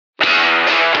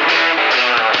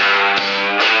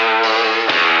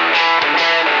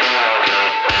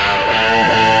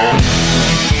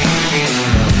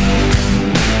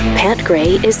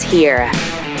Gray is here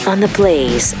on the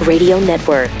Blaze Radio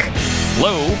Network.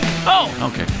 Hello.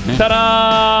 Oh, okay.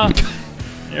 Ta-da!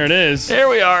 There it is. There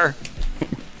we are.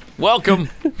 Welcome.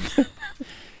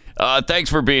 Thanks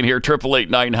for being here.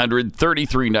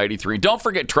 888-900-3393. Don't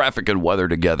forget traffic and weather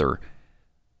together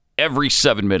every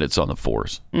 7 minutes on the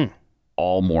fours,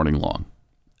 all morning long.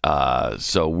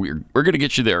 So we're going to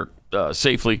get you there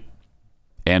safely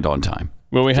and on time.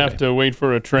 Will we have to wait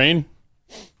for a train?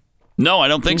 No, I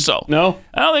don't think so. No?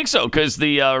 I don't think so, because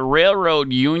the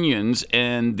railroad unions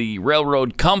and the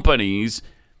railroad companies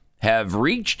have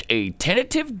reached a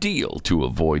tentative deal to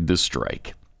avoid the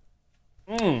strike.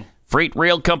 Freight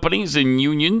rail companies and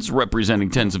unions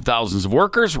representing tens of thousands of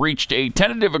workers reached a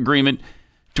tentative agreement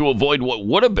to avoid what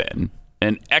would have been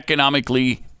an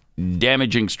economically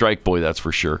damaging strike. Boy, that's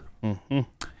for sure.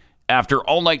 After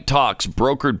all-night talks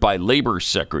brokered by Labor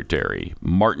Secretary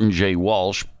Martin J.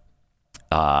 Walsh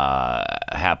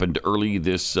happened early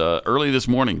this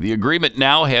morning. The agreement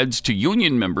now heads to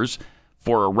union members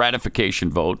for a ratification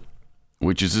vote,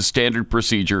 which is a standard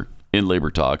procedure in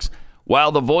labor talks.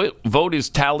 While the vote is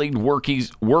tallied,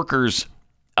 workers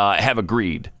have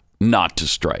agreed not to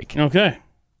strike. Okay.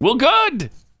 Well, good.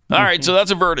 All right, so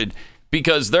that's averted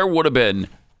because there would have been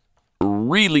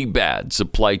really bad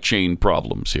supply chain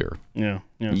problems here. Yeah.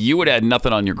 You would have had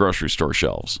nothing on your grocery store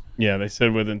shelves. Yeah, they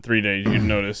said within 3 days you'd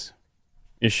notice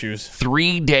issues.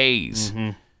 3 days.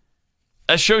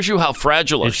 That shows you how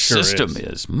fragile our system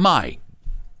is. My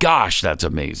gosh, that's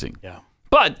amazing. Yeah.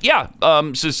 But yeah,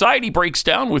 society breaks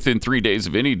down within 3 days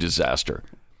of any disaster.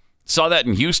 Saw that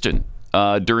in Houston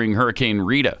during Hurricane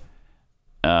Rita.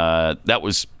 That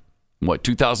was,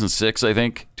 2006, I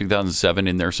think? 2007,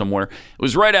 in there somewhere. It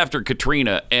was right after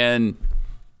Katrina, and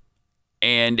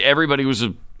everybody was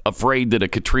afraid that a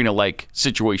Katrina-like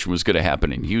situation was going to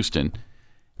happen in Houston.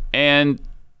 And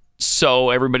so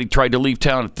everybody tried to leave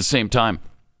town at the same time.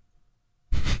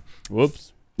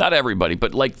 Whoops. Not everybody,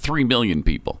 but like 3 million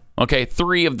people. Okay,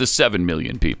 3 of the 7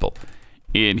 million people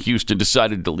in Houston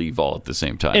decided to leave all at the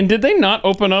same time. And did they not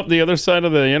open up the other side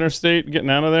of the interstate getting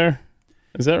out of there?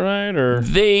 Is that right? Or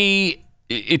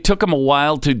it took them a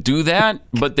while to do that,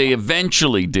 but they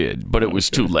eventually did. But it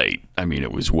was too late. I mean,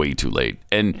 it was way too late.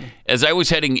 And as I was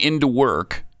heading into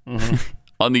work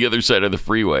on the other side of the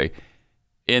freeway,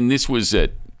 and this was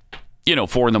at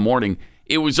 4 a.m,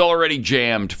 it was already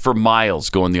jammed for miles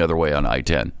going the other way on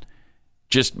I-10.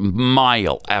 Just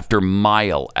mile after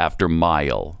mile after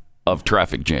mile of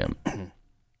traffic jam.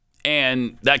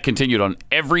 And that continued on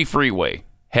every freeway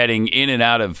heading in and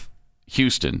out of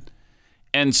Houston.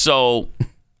 And so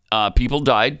people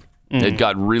died. It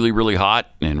got really, really hot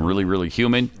and really, really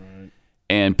humid.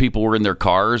 And people were in their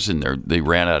cars and they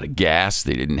ran out of gas.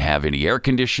 They didn't have any air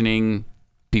conditioning.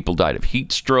 People died of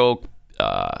heat stroke.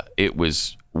 It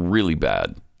was really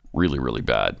bad. Really, really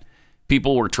bad.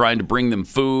 People were trying to bring them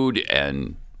food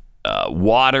and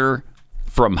water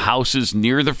from houses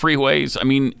near the freeways. I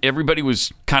mean, everybody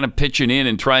was kind of pitching in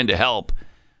and trying to help.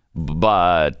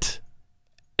 But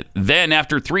then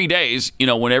after 3 days,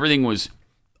 when everything was,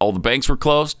 all the banks were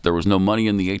closed, there was no money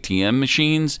in the ATM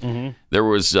machines. There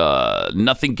was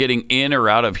nothing getting in or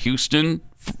out of Houston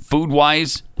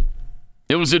food-wise.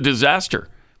 It was a disaster.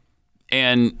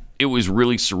 And it was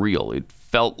really surreal. It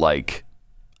felt like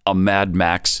a Mad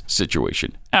Max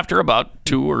situation after about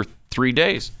 2 or 3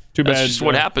 days. Too bad. That's just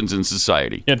what happens in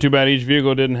society. Yeah, too bad each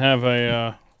vehicle didn't have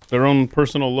their own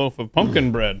personal loaf of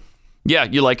pumpkin bread. Yeah,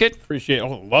 you like it? Appreciate it.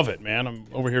 Oh, love it, man. I'm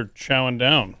over here chowing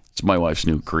down. It's my wife's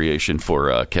new creation for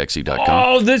Kexi.com.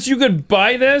 Oh, you could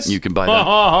buy this? You can buy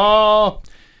that.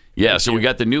 Yeah, so we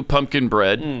got the new pumpkin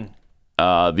bread.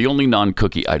 The only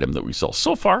non-cookie item that we sell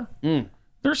so far.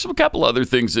 There's a couple other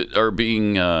things that are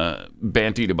being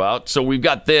bantied about. So we've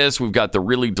got this. We've got the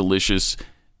really delicious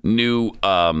new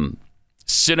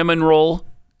cinnamon roll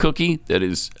cookie that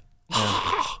is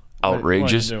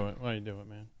outrageous. Why you do it,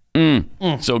 man?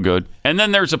 So good. And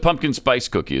then there's a pumpkin spice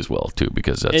cookie as well, too,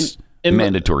 because that's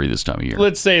mandatory this time of year.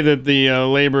 Let's say that the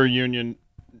labor union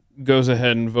goes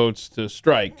ahead and votes to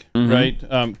strike, right?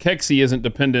 Kexi isn't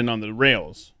dependent on the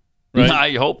rails, right?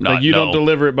 I hope not. Like you don't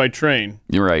deliver it by train.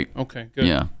 You're right. Okay, good.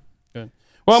 Yeah. Good.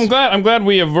 Well, I'm glad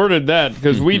we averted that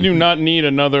because we do not need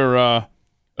another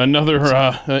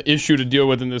issue to deal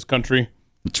with in this country.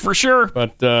 It's for sure.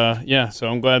 But so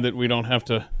I'm glad that we don't have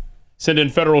to send in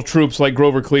federal troops like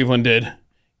Grover Cleveland did,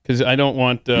 because I don't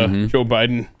want Joe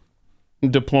Biden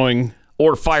deploying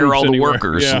or fire all the anywhere.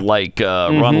 workers like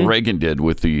Ronald Reagan did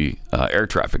with the air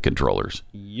traffic controllers.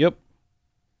 Yep.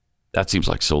 That seems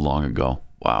like so long ago.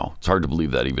 Wow. It's hard to believe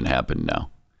that even happened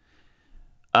now.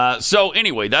 So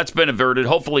anyway, that's been averted.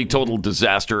 Hopefully, total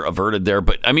disaster averted there.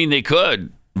 But I mean, they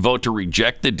could vote to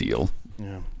reject the deal.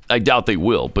 Yeah. I doubt they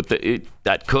will, but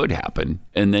that could happen.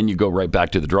 And then you go right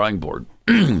back to the drawing board.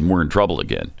 We're in trouble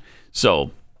again.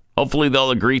 So hopefully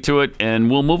they'll agree to it, and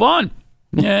we'll move on,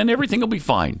 and everything will be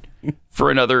fine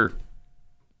for another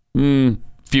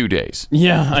few days.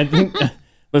 Yeah, I think.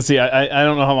 Let's see. I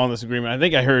don't know how long this agreement. I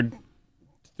think I heard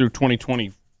through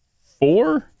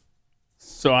 2024.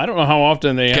 So I don't know how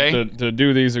often they have to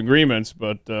do these agreements,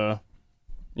 but yeah,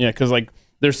 because like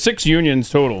there's 6 unions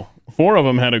total. 4 of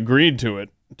them had agreed to it.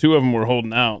 2 of them were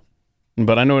holding out,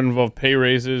 but I know it involved pay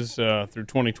raises through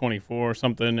 2024 or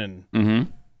something, and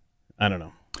I don't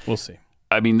know. We'll see.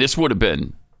 I mean, this would have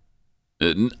been,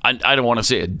 I don't want to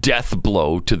say a death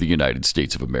blow to the United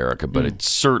States of America, but it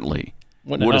certainly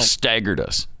would have staggered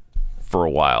us for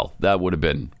a while. That would have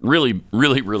been really,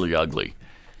 really, really ugly.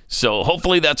 So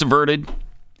hopefully that's averted.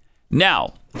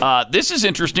 Now, this is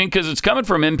interesting because it's coming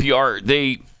from NPR.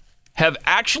 They have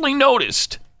actually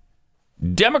noticed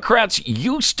Democrats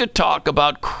used to talk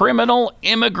about criminal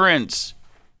immigrants.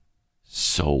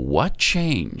 So what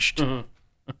changed?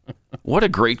 What a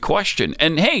great question.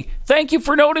 And hey, thank you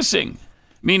for noticing.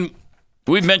 I mean,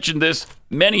 we've mentioned this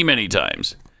many, many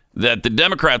times, that the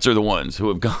Democrats are the ones who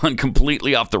have gone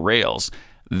completely off the rails.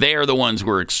 They're the ones who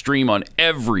are extreme on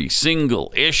every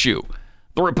single issue.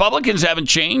 The Republicans haven't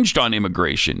changed on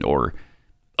immigration or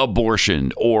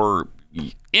abortion or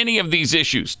any of these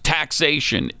issues,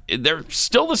 taxation. They're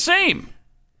still the same.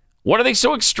 What are they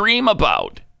so extreme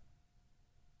about?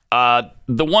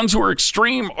 The ones who are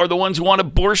extreme are the ones who want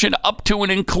abortion up to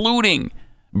and including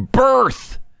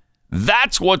birth.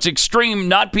 That's what's extreme,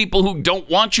 not people who don't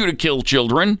want you to kill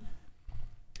children.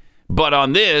 But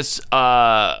on this,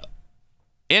 NPR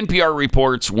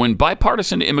reports when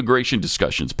bipartisan immigration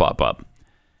discussions pop up,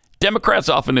 Democrats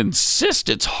often insist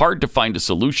it's hard to find a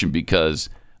solution because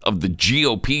of the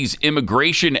GOP's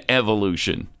immigration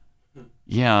evolution.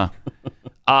 Yeah.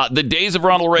 The days of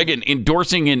Ronald Reagan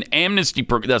endorsing an amnesty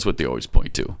program, that's what they always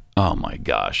point to. Oh my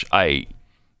gosh.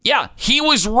 Yeah, he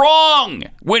was wrong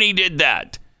when he did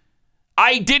that.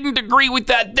 I didn't agree with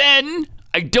that then.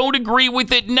 I don't agree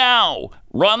with it now.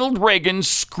 Ronald Reagan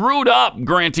screwed up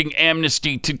granting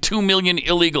amnesty to 2 million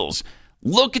illegals.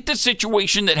 Look at the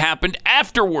situation that happened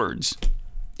afterwards.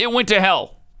 It went to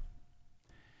hell.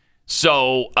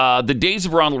 So the days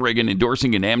of Ronald Reagan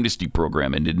endorsing an amnesty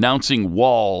program and denouncing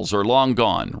walls are long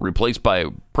gone, replaced by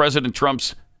President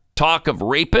Trump's talk of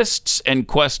rapists and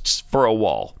quests for a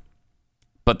wall.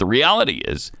 But the reality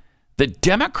is the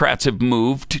Democrats have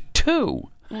moved too.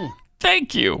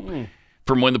 Thank you.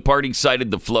 From when the party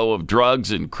cited the flow of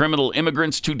drugs and criminal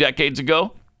immigrants 2 decades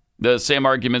ago, the same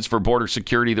arguments for border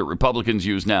security that Republicans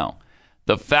use now.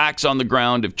 The facts on the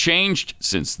ground have changed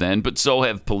since then, but so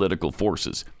have political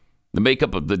forces. The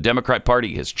makeup of the Democrat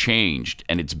Party has changed,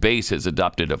 and its base has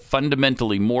adopted a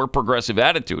fundamentally more progressive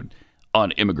attitude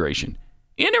on immigration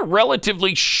in a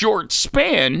relatively short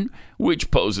span,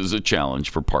 which poses a challenge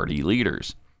for party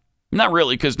leaders. Not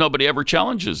really, because nobody ever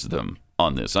challenges them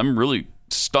on this. I'm really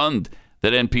stunned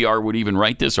that NPR would even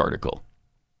write this article.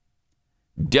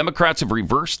 Democrats have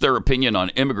reversed their opinion on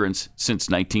immigrants since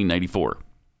 1994.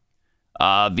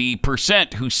 The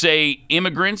percent who say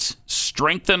immigrants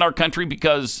strengthen our country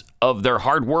because of their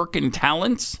hard work and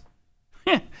talents,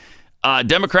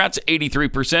 Democrats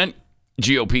 83%,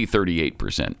 GOP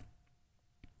 38%.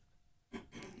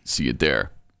 See it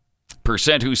there.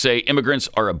 Percent who say immigrants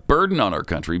are a burden on our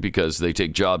country because they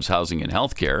take jobs, housing, and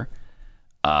health care.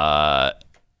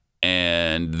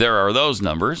 And there are those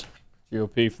numbers.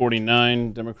 GOP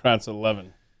 49, Democrats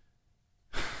 11.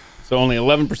 So only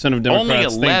 11% of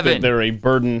Democrats think that they're a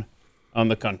burden on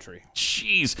the country.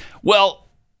 Jeez. Well,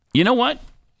 you know what?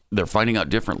 They're finding out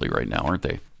differently right now, aren't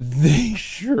they? They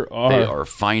sure are. They are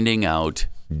finding out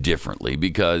differently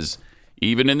because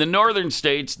even in the northern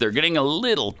states, they're getting a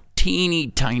little teeny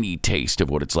tiny taste of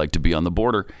what it's like to be on the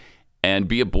border and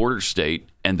be a border state,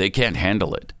 and they can't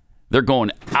handle it. They're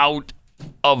going out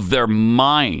of their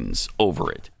minds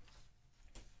over it.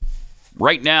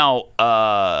 Right now,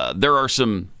 there are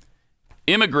some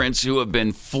immigrants who have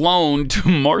been flown to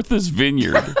Martha's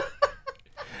Vineyard,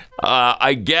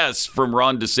 I guess from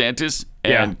Ron DeSantis,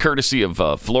 and courtesy of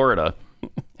Florida,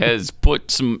 has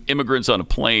put some immigrants on a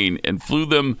plane and flew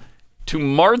them to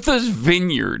Martha's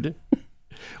Vineyard,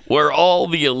 where all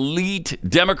the elite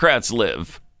Democrats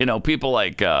live. You know, people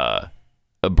like Barack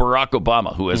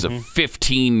Obama, who has a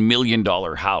 $15 million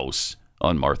house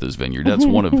on Martha's Vineyard. That's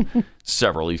one of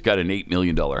several. He's got an $8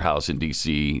 million house in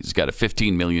D.C. He's got a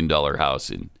 $15 million house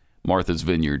in Martha's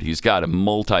Vineyard. He's got a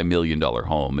multi-million-dollar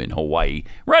home in Hawaii,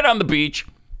 right on the beach.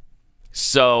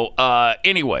 So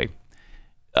anyway,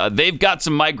 they've got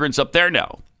some migrants up there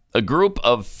now. A group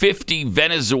of 50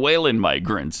 Venezuelan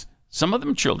migrants, some of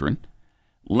them children,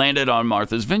 landed on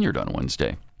Martha's Vineyard on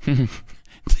Wednesday.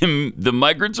 The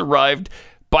migrants arrived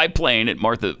by plane at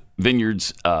Martha's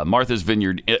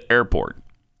Vineyard Airport.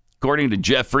 According to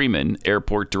Jeff Freeman,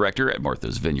 airport director at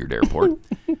Martha's Vineyard Airport,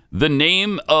 the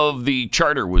name of the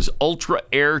charter was Ultra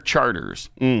Air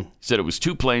Charters. He said it was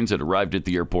 2 planes that arrived at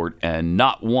the airport and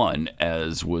not one,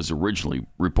 as was originally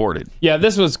reported. Yeah,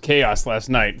 this was chaos last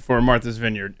night for Martha's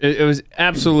Vineyard. It was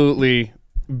absolutely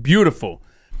beautiful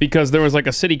because there was like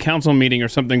a city council meeting or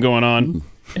something going on,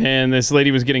 and this lady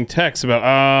was getting texts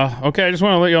about, okay, I just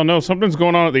want to let y'all know something's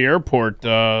going on at the airport.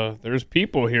 There's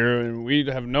people here, and we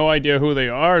have no idea who they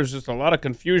are. There's just a lot of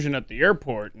confusion at the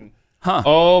airport. And,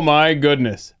 oh, my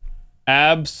goodness.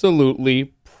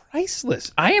 Absolutely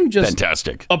priceless. I am just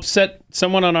fantastic. Upset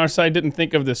someone on our side didn't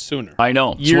think of this sooner. I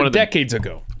know. Decades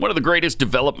ago. One of the greatest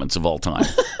developments of all time.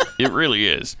 It really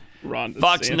is.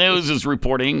 Fox News is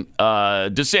reporting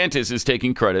DeSantis is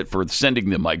taking credit for sending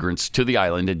the migrants to the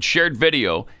island and shared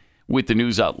video with the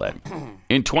news outlet.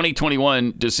 In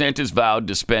 2021, DeSantis vowed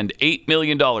to spend $8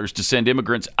 million to send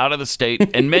immigrants out of the state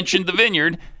and mentioned the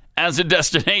vineyard as a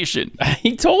destination.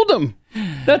 He told them.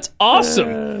 That's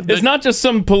awesome. It's not just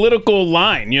some political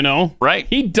line, you know? Right.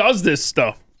 He does this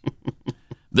stuff.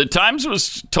 The Times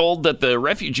was told that the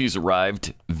refugees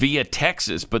arrived via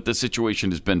Texas, but the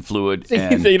situation has been fluid.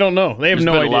 And they don't know. They have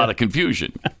no idea. There's been a lot of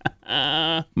confusion.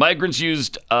 Migrants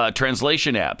used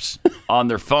translation apps on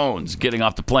their phones getting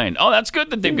off the plane. Oh, that's good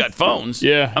that they've got phones.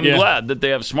 Yeah. I'm glad that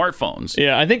they have smartphones.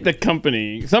 Yeah, I think the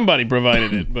company, somebody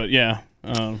provided it, but yeah.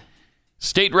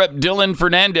 State Rep Dylan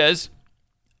Fernandez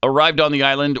arrived on the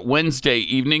island Wednesday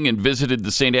evening and visited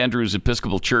the St. Andrew's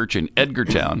Episcopal Church in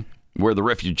Edgartown, where the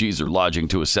refugees are lodging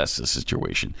to assess the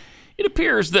situation. It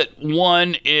appears that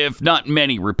one, if not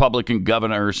many, Republican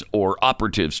governors or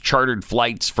operatives chartered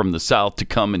flights from the South to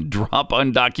come and drop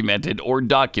undocumented or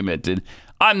documented,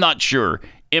 I'm not sure,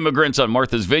 immigrants on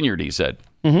Martha's Vineyard, he said.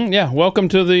 Yeah, welcome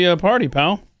to the party,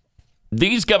 pal.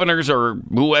 These governors or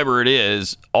whoever it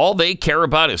is, all they care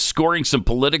about is scoring some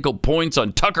political points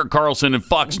on Tucker Carlson and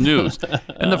Fox News.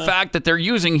 And the fact that they're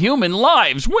using human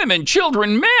lives, women,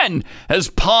 children, men, as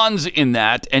pawns in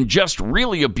that and just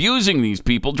really abusing these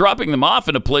people, dropping them off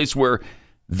in a place where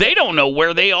they don't know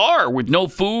where they are with no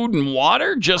food and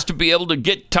water just to be able to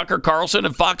get Tucker Carlson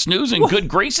and Fox News in good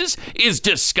graces is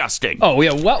disgusting. Oh,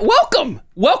 yeah. Welcome.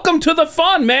 Welcome to the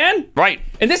fun, man. Right.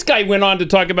 And this guy went on to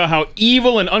talk about how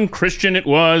evil and unchristian it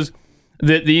was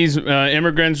that these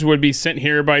immigrants would be sent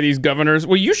here by these governors.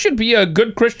 Well, you should be a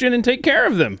good Christian and take care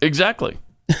of them. Exactly.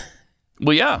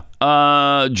 Well,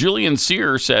 yeah. Julian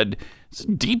Sear said, it's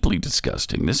deeply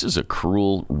disgusting. This is a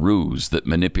cruel ruse that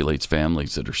manipulates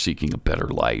families that are seeking a better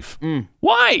life.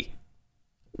 Why?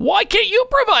 Why can't you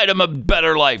provide them a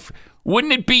better life?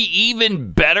 Wouldn't it be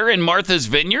even better in Martha's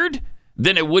Vineyard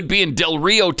than it would be in Del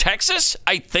Rio, Texas?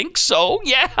 I think so.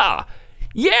 Yeah.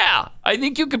 Yeah. I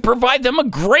think you could provide them a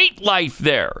great life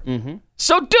there.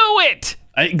 So do it.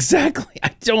 Exactly.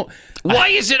 Why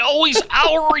is it always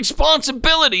our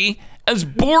responsibility as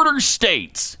border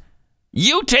states?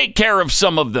 You take care of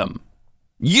some of them.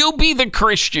 You be the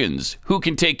Christians who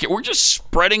can take care. We're just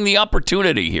spreading the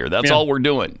opportunity here. That's all we're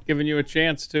doing. Giving you a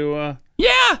chance to...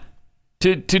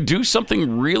 To do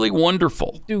something really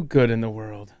wonderful. Do good in the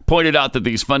world. Pointed out that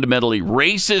these fundamentally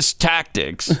racist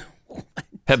tactics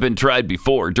have been tried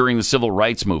before during the civil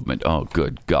rights movement. Oh,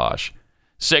 good gosh.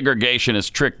 Segregationists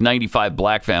tricked 95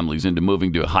 black families into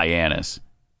moving to Hyannis.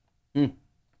 I'm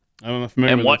not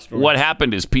familiar with that story. What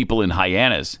happened is people in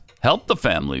Hyannis helped the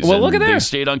families. Well, look at that. They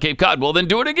stayed on Cape Cod. Well, then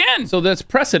do it again. So that's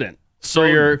precedent for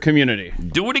your community.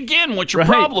 Do it again. What's your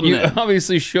problem you then?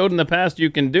 Obviously showed in the past you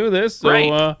can do this. So,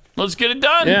 right. Let's get it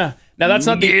done. Yeah. Now that's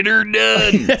not get her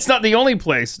done. That's not the only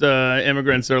place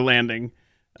immigrants are landing.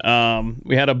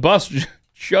 We had a bus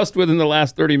just within the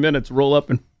last 30 minutes roll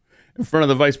up in front of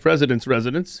the vice president's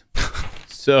residence.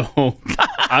 So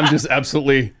I'm just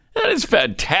absolutely. That is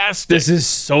fantastic. This is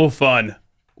so fun.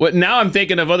 Now I'm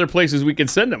thinking of other places we could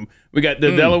send them. We got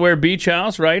the Delaware Beach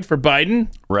House, right, for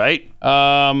Biden. Right.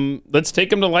 Let's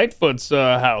take him to Lightfoot's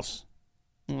house.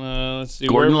 Let's see.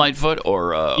 Gordon Lightfoot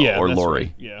or Lori?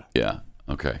 Right. Yeah. Yeah.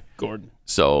 Okay. Gordon.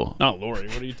 So. Not Lori.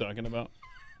 What are you talking about?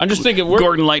 I'm just thinking.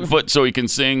 Gordon Lightfoot, so he can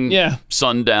sing. Yeah.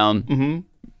 Sundown. Mm-hmm.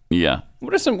 Yeah.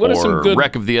 What are some good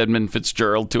Wreck of the Edmund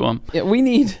Fitzgerald to him? Yeah. We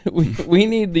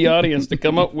need the audience to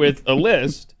come up with a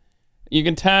list. You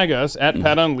can tag us at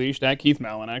Pat Unleashed, at Keith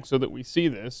Malinak, so that we see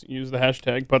this. Use the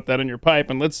hashtag, put that in your pipe,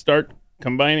 and let's start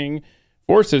combining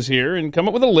forces here and come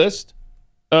up with a list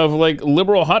of like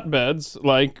liberal hotbeds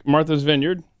like Martha's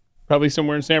Vineyard, probably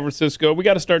somewhere in San Francisco. We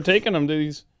got to start taking them to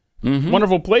these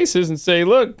wonderful places and say,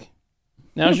 look,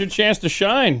 now's your chance to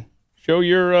shine. Show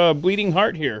your bleeding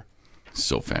heart here.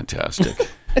 So fantastic.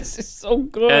 This is so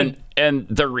good. And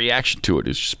their reaction to it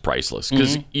is just priceless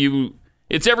because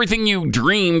it's everything you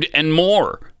dreamed and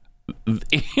more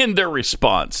in their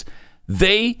response.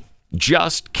 They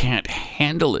just can't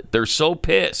handle it. They're so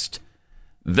pissed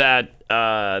that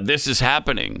this is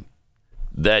happening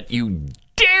that you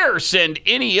dare send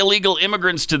any illegal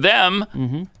immigrants to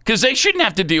them because they shouldn't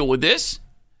have to deal with this.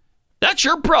 That's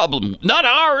your problem, not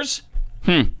ours.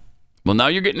 Well, now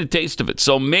you're getting a taste of it.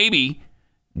 So maybe,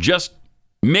 just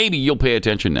maybe you'll pay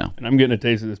attention now. And I'm getting a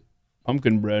taste of this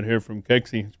pumpkin bread here from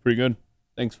Kexi. It's pretty good.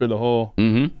 Thanks for the whole.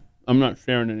 I'm not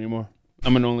sharing anymore.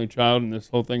 I'm an only child, and this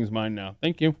whole thing's mine now.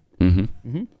 Thank you.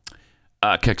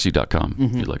 Kexi.com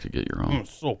if you'd like to get your own.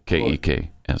 So Kexi.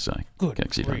 Good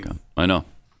Kexi.com. I know.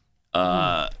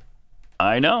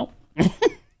 I know.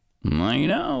 I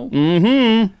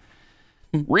know.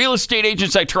 Real estate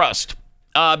agents I trust.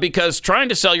 Because trying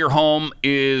to sell your home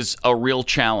is a real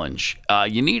challenge.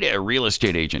 You need a real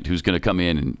estate agent who's going to come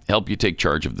in and help you take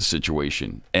charge of the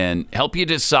situation and help you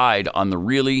decide on the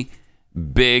really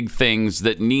big things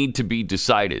that need to be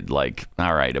decided. Like,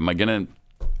 all right, am I going to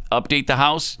update the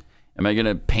house? Am I going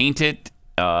to paint it?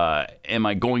 Am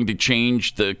I going to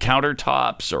change the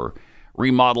countertops or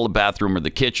remodel the bathroom or the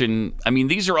kitchen? I mean,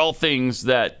 these are all things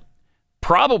that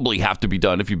probably have to be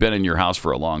done if you've been in your house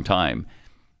for a long time.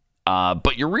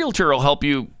 But your realtor will help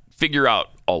you figure out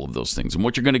all of those things and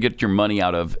what you're going to get your money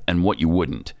out of and what you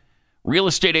wouldn't. Real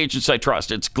estate agents I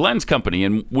trust. It's Glenn's company.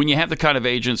 And when you have the kind of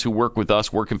agents who work with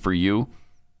us working for you,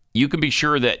 you can be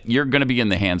sure that you're going to be in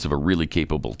the hands of a really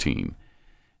capable team.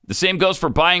 The same goes for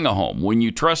buying a home. When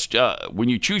you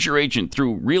choose your agent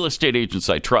through Real Estate Agents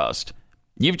I Trust,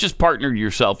 you've just partnered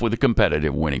yourself with a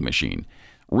competitive winning machine.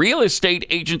 Real Estate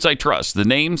Agents I Trust. The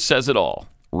name says it all.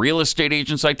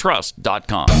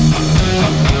 realestateagentsitrust.com.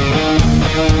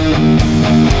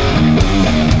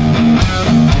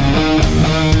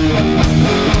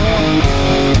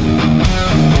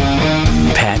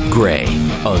 Pat Gray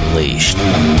Unleashed.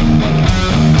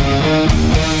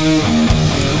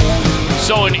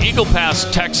 So in Eagle Pass,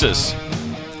 Texas,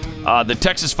 the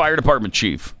Texas Fire Department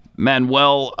Chief,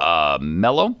 Manuel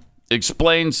Mello,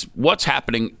 explains what's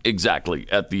happening exactly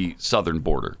at the southern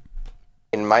border.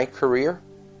 In my career,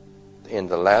 in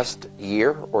the last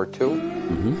year or two,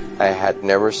 I had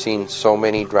never seen so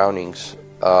many drownings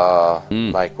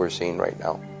like we're seeing right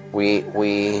now. We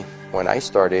when I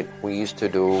started, we used to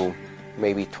do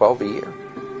maybe 12 a year.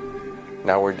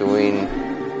 Now we're doing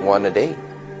 1 a day,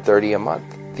 30 a month.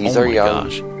 These are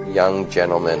young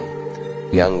gentlemen,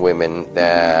 young women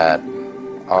that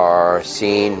are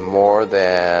seeing more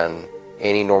than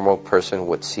any normal person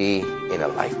would see in a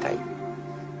lifetime.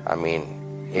 I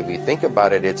mean, if you think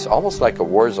about it, it's almost like a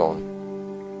war zone.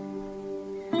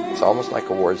 It's almost like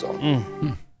a war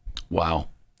zone. Wow.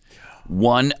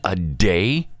 1 a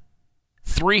day?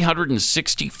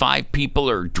 365 people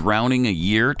are drowning a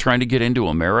year trying to get into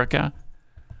America?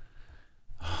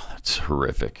 Oh, that's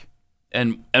horrific.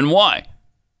 And why?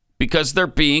 Because they're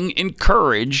being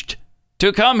encouraged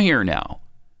to come here now.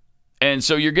 And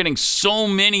so you're getting so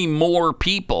many more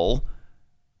people,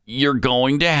 you're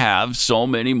going to have so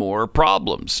many more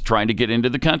problems trying to get into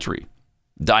the country.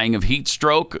 Dying of heat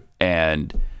stroke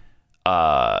and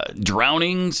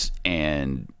drownings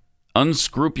and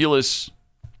unscrupulous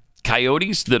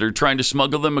coyotes that are trying to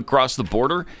smuggle them across the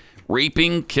border,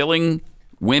 raping, killing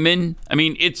women. I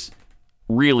mean, it's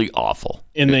really awful.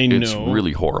 And it's know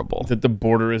really horrible that the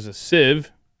border is a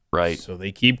sieve. Right. So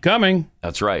they keep coming.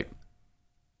 That's right.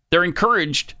 They're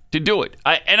encouraged to do it.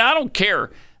 I don't care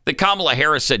that Kamala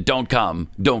Harris said, don't come,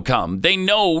 don't come. They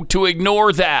know to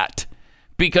ignore that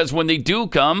because when they do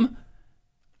come,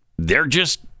 they're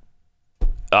just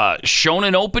shown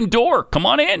an open door. Come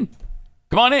on in.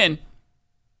 Come on in.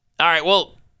 All right,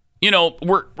 well, you know,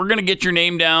 we're going to get your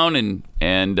name down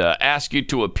and ask you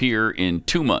to appear in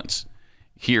 2 months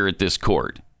here at this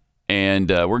court. And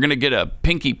we're going to get a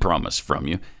pinky promise from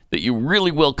you that you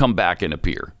really will come back and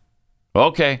appear.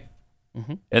 Okay.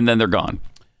 And then they're gone.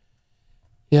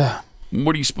 Yeah.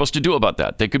 What are you supposed to do about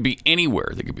that? They could be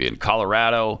anywhere. They could be in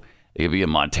Colorado. They could be in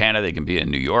Montana. They can be in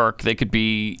New York. They could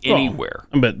be anywhere.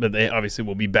 But they obviously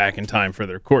will be back in time for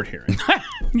their court hearing.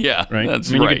 Yeah, right. That's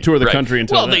I mean, right. You can tour the country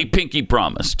until well, then. they pinky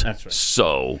promised. That's right.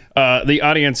 So the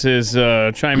audience is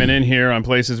chiming in here on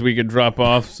places we could drop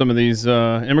off some of these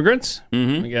immigrants.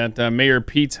 We got Mayor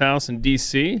Pete's house in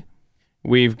D.C.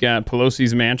 We've got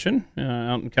Pelosi's mansion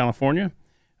out in California.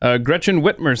 Gretchen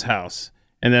Whitmer's house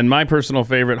And then my personal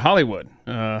favorite, Hollywood.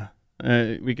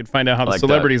 We could find out how the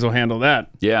celebrities will handle that.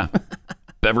 Yeah.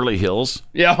 Beverly Hills.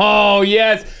 Yeah. Oh,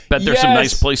 yes. Bet there's some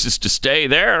nice places to stay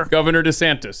there. Governor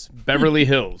DeSantis, Beverly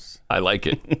Hills. I like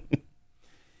it.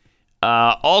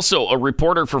 Also, a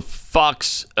reporter for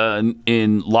Fox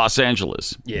in Los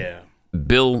Angeles. Yeah.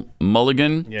 Bill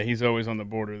Mulligan. Yeah, he's always on the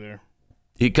border there.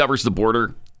 He covers the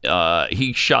border.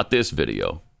 He shot this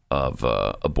video of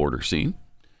a border scene.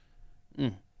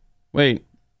 Wait,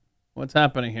 what's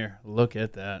happening here? Look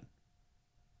at that.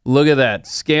 Look at that.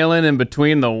 Scaling in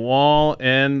between the wall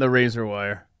and the razor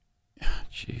wire.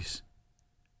 Jeez.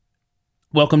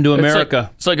 Welcome to America.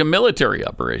 It's like a military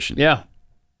operation. Yeah.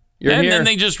 And then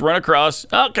they just run across.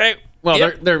 Okay.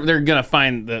 Well, they're gonna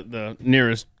find the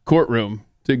nearest courtroom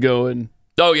to go and.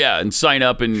 Oh yeah, and sign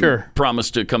up and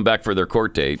promise to come back for their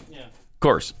court date. Yeah. Of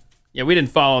course. Yeah, we didn't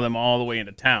follow them all the way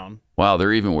into town. Wow,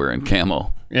 they're even wearing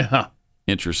camo. Yeah.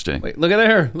 Interesting. Wait, look at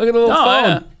there. Look at the little phone.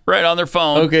 Yeah. Right on their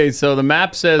phone. Okay, so the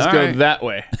map says go that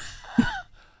way.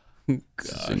 This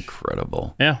is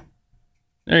incredible. Yeah.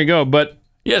 There you go. But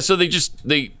yeah, so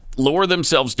they lower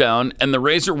themselves down, and the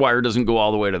razor wire doesn't go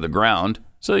all the way to the ground.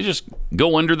 So they just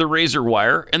go under the razor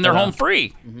wire, and they're home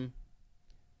free. Mm-hmm.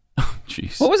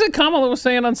 Jeez. What was it Kamala was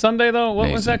saying on Sunday, though?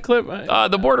 What was that clip?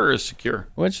 The border is secure.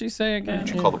 What'd she say again?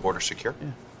 Did you call the border secure?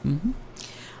 Yeah. Mm-hmm.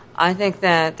 I think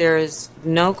that there is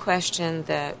no question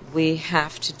that we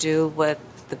have to do what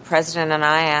the president and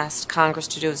I asked Congress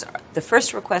to do. Is the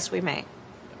first request we made.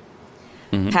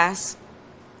 Pass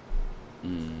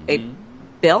a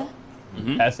bill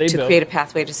to create a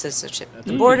pathway to citizenship.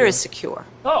 The border is secure,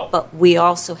 but we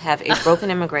also have a broken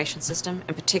immigration system,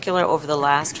 in particular over the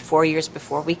last 4 years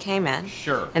before we came in,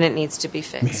 and it needs to be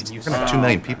fixed. You're going to have 2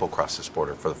 million people cross this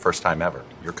border for the first time ever.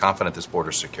 You're confident this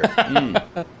border's secure?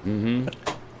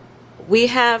 We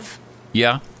have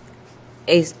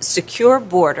a secure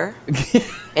border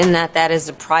in that is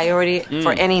a priority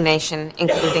for any nation,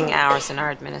 including ours and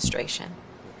our administration.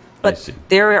 But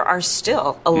there are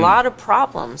still a lot of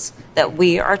problems that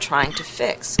we are trying to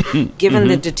fix, given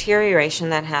the deterioration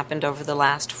that happened over the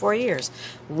last 4 years.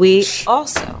 We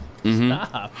also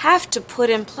have to put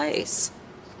in place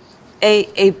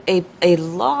a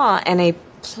law and a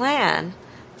plan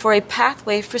for a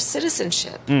pathway for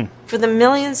citizenship for the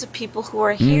millions of people who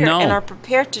are here and are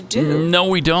prepared to do No,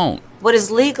 we don't. what is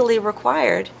legally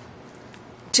required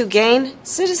to gain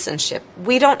citizenship.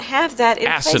 We don't have that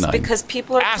in place because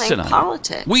people are playing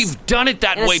politics. We've done it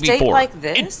that way in a state before. Like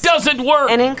this, it doesn't work.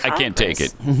 And in I can't take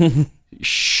it.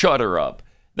 Shut her up.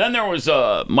 Then there was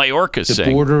Mayorkas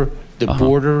saying the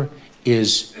border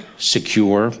is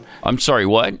secure. I'm sorry,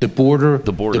 what? The border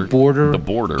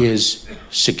is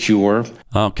secure.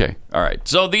 Okay. All right.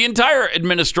 So the entire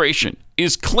administration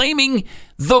is claiming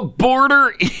the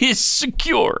border is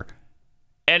secure.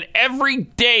 And every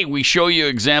day we show you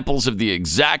examples of the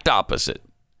exact opposite.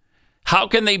 How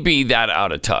can they be that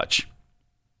out of touch?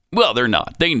 Well, they're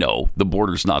not. They know the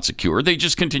border's not secure. They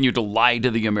just continue to lie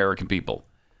to the American people.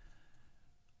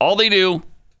 All they do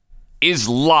is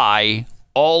lie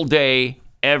all day,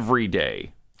 every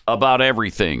day, about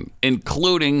everything,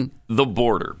 including the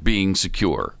border being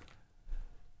secure.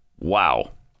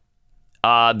 Wow.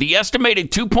 The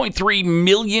estimated 2.3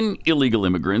 million illegal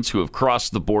immigrants who have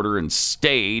crossed the border and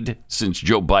stayed since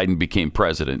Joe Biden became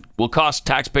president will cost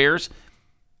taxpayers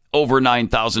over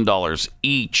 $9,000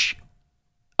 each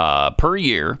per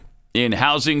year in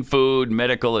housing, food,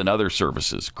 medical, and other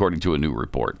services, according to a new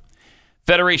report.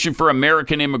 Federation for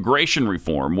American Immigration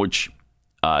Reform, which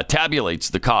tabulates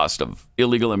the cost of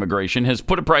illegal immigration, has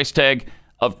put a price tag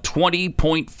of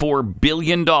 $20.4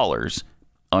 billion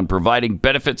on providing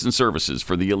benefits and services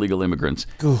for the illegal immigrants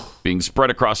being spread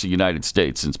across the United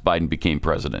States since Biden became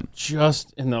president.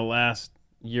 Just in the last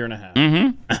year and a half.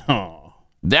 Mm-hmm. Oh.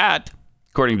 That,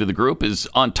 according to the group, is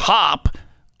on top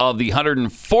of the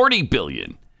 $140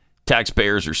 billion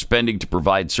taxpayers are spending to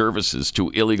provide services to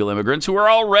illegal immigrants who are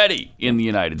already in the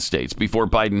United States before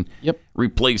Biden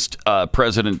replaced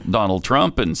President Donald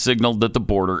Trump and signaled that the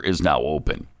border is now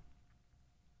open.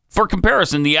 For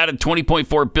comparison, the added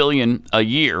 $20.4 billion a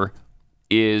year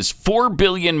is $4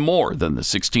 billion more than the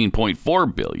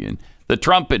 $16.4 billion the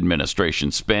Trump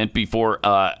administration spent before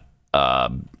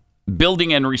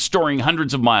building and restoring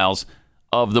hundreds of miles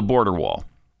of the border wall.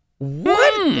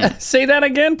 What? Say that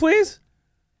again, please.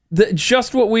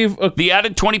 Just what we've the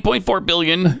added $20.4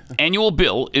 billion annual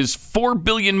bill is $4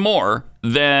 billion more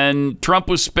than Trump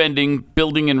was spending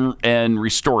building and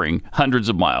restoring hundreds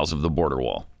of miles of the border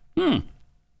wall.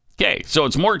 Okay, so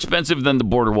it's more expensive than the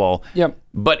border wall,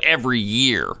 but every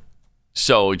year.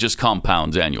 So it just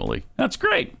compounds annually. That's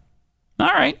great. All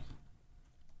right.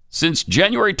 Since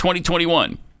January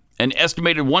 2021, an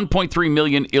estimated 1.3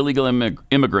 million illegal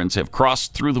immigrants have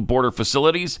crossed through the border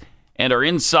facilities and are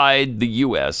inside the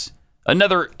U.S.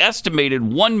 Another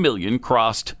estimated 1 million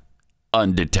crossed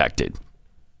undetected,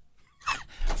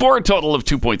 for a total of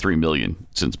 2.3 million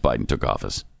since Biden took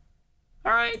office.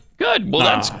 All right, good. Well,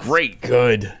 that's great.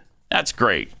 Good. That's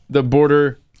great. The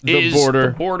border is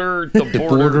secure. The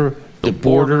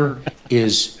border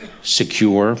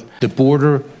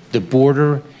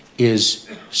is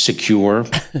secure.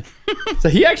 So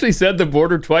he actually said the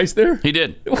border twice there? He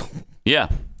did. Yeah.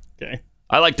 Okay.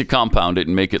 I like to compound it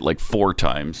and make it like 4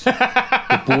 times.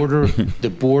 The border.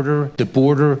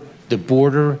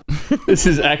 This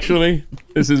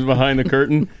is behind the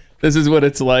curtain. This is what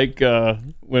it's like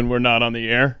when we're not on the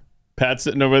air. Pat's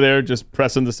sitting over there just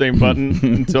pressing the same button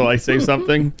until I say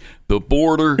something. The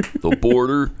border.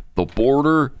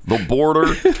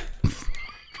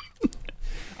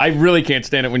 I really can't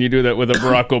stand it when you do that with a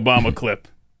Barack Obama clip.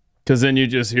 Because then you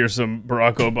just hear some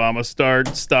Barack Obama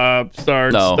start, stop.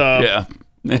 Yeah.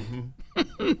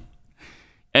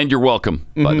 And you're welcome,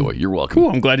 by the way. You're welcome. Cool.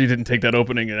 I'm glad you didn't take that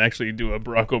opening and actually do a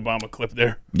Barack Obama clip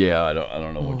there. Yeah, I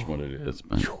don't know which one it is.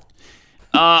 But.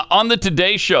 On the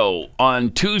Today Show on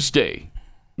Tuesday,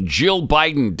 Jill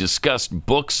Biden discussed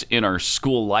books in our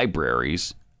school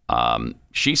libraries.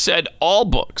 She said all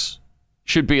books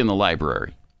should be in the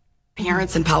library.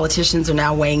 Parents and politicians are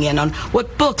now weighing in on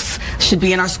what books should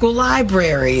be in our school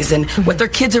libraries and what their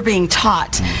kids are being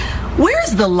taught.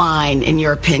 Where's the line, in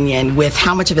your opinion, with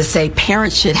how much of a say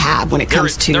parents should have when it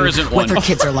comes to what their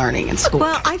kids are learning in school?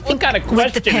 Well, I think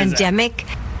with the pandemic,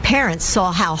 parents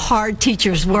saw how hard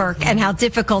teachers work and how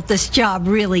difficult this job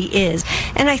really is.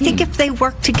 And I think if they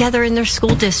work together in their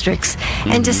school districts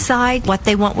and decide what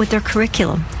they want with their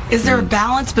curriculum. Is there a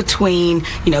balance between,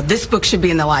 this book should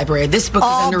be in the library, this book is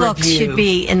under review? All books should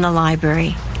be in the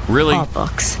library. Really? All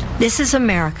books. This is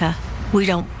America. We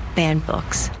don't ban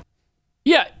books.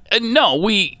 Yeah. No,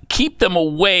 we keep them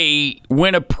away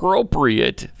when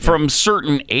appropriate from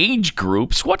certain age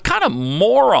groups. What kind of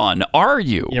moron are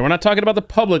you? Yeah, we're not talking about the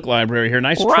public library here.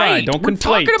 Nice try. Don't conflate. We're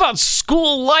talking about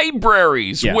school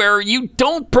libraries where you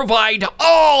don't provide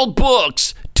all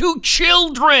books to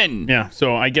children. Yeah,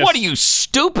 so I guess... What are you,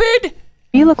 stupid?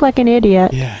 You look like an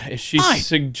idiot. Yeah, is she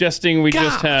suggesting we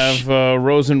just have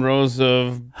rows and rows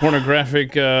of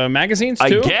pornographic magazines,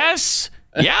 too? I guess.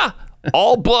 Yeah.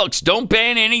 All books. Don't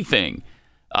ban anything.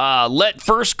 Let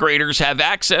first graders have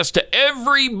access to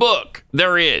every book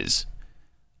there is.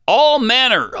 All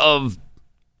manner of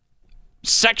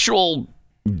sexual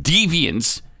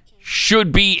deviance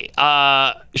should be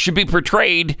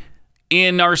portrayed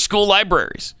in our school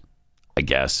libraries. I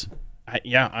guess. I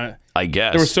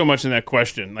guess. There was so much in that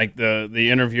question. Like the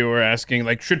interviewer asking,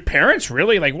 like, should parents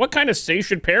really? Like, what kind of say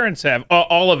should parents have?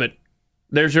 All of it.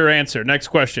 There's your answer. Next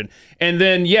question. And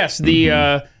then, yes,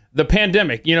 the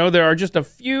pandemic. There are just a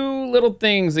few little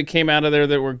things that came out of there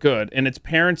that were good. And it's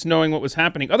parents knowing what was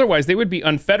happening. Otherwise, they would be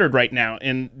unfettered right now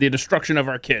in the destruction of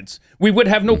our kids. We would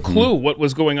have no clue what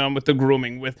was going on with the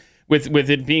grooming, with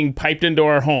it being piped into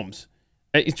our homes.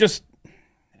 It's just,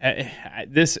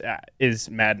 this is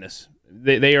madness.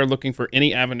 They are looking for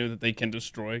any avenue that they can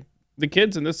destroy the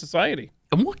kids in this society.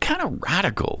 And what kind of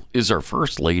radical is our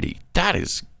first lady? That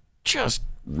is just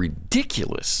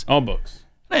ridiculous. All books.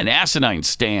 An asinine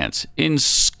stance. In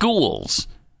schools,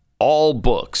 all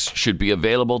books should be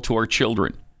available to our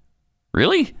children.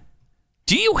 Really?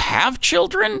 Do you have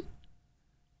children?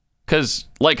 Because,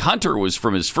 like, Hunter was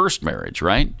from his first marriage,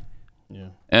 right? Yeah.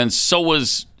 And so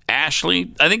was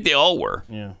Ashley. I think they all were.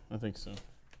 Yeah, I think so.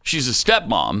 She's a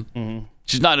stepmom. Mm-hmm.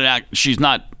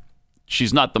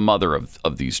 She's not the mother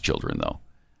of these children, though.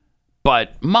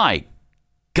 But my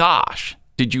gosh,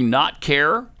 did you not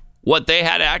care what they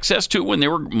had access to when they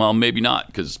were? Well, maybe not,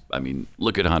 because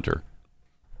look at Hunter,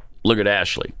 look at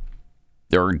Ashley.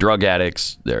 They're drug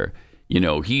addicts.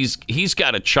 He's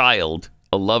got a child,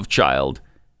 a love child,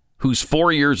 who's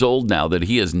 4 years old now that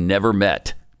he has never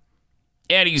met,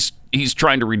 and he's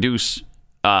trying to reduce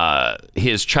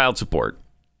his child support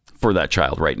for that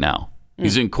child right now.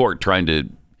 He's in court trying to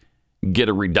get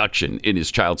a reduction in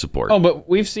his child support. Oh, but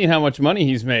we've seen how much money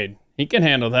he's made. He can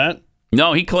handle that.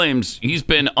 No, he claims he's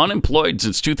been unemployed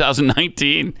since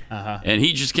 2019, and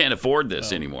he just can't afford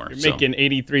this anymore. You're making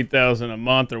 $83,000 a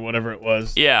month or whatever it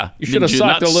was. Yeah. You should have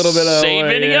sucked a little bit of save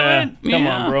any of it? Come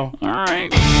on, bro. All right.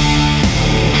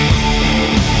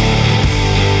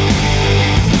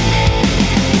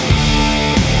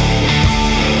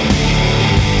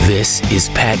 This is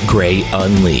Pat Gray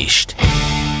Unleashed.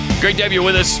 Great to have you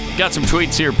with us. Got some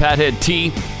tweets here. Pathead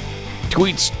T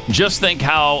tweets, just think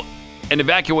how an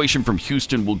evacuation from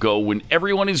Houston will go when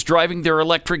everyone is driving their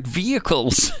electric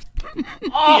vehicles.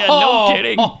 Yeah, no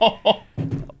kidding.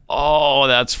 Oh,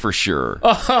 that's for sure.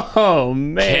 Oh,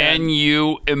 man. Can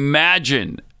you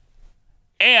imagine?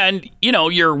 And,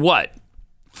 you're what?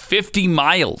 50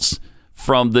 miles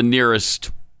from the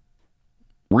nearest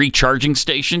recharging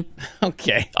station?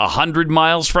 Okay. 100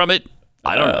 miles from it?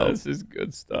 I don't know. This is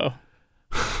good stuff.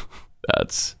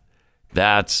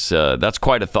 That's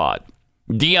quite a thought.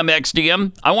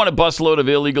 DMXDM, I want a busload of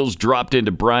illegals dropped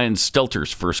into Brian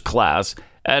Stelter's first class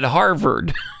at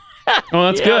Harvard. Oh,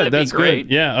 that's good. That's great.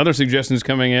 Yeah, other suggestions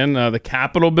coming in. The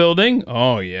Capitol building.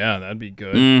 Oh, yeah, that'd be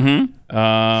good.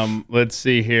 Mm-hmm. Let's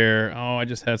see here. Oh, I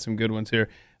just had some good ones here.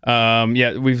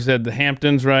 Yeah, we've said the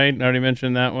Hamptons, right? I already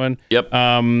mentioned that one. Yep.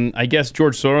 I guess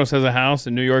George Soros has a house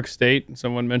in New York State.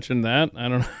 Someone mentioned that. I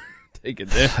don't know. Take it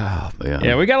there. Oh, man.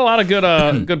 Yeah, we got a lot of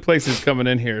good places coming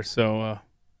in here. So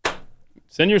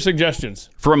send your suggestions.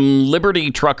 From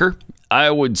Liberty Trucker, I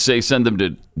would say send them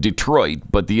to Detroit,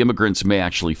 but the immigrants may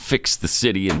actually fix the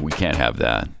city, and we can't have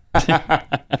that.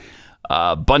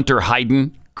 Bunter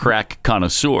Hayden, crack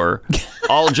connoisseur.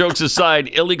 All jokes aside,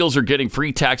 illegals are getting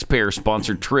free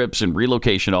taxpayer-sponsored trips and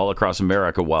relocation all across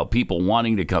America, while people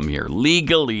wanting to come here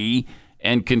legally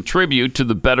and contribute to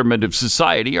the betterment of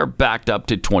society are backed up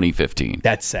to 2015.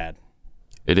 That's sad.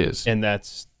 It is. And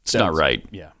it's not right.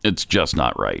 Yeah. It's just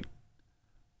not right.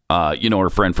 Our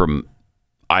friend from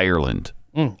Ireland.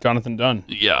 Jonathan Dunn.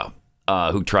 Yeah.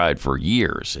 Who tried for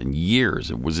years and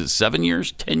years. Was it 7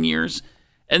 years, 10 years?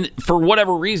 And for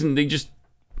whatever reason, they just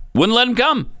wouldn't let him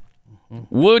come.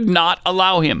 Would not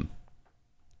allow him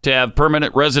to have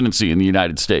permanent residency in the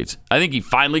United States. I think he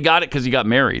finally got it because he got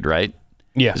married, right?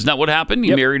 Yeah. Isn't that what happened?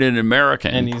 He married an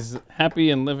American. And he's happy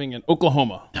and living in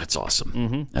Oklahoma. That's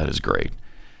awesome. That is great.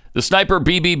 The sniper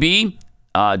BBB,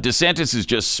 DeSantis is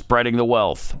just spreading the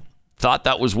wealth. Thought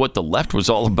that was what the left was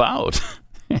all about.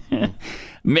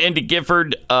 Mandy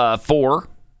Gifford, 4.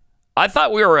 I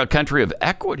thought we were a country of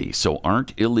equity, so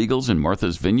aren't illegals in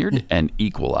Martha's Vineyard an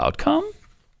equal outcome?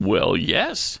 Well,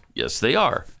 yes. Yes, they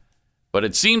are. But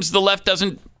it seems the left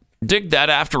doesn't dig that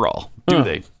after all, do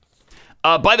they?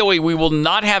 By the way, we will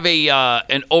not have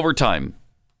an overtime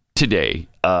today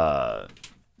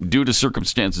due to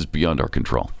circumstances beyond our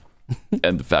control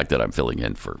and the fact that I'm filling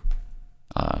in for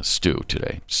Stu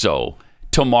today. So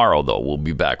tomorrow, though, we'll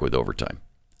be back with overtime.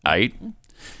 All right?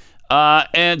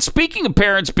 And speaking of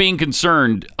parents being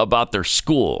concerned about their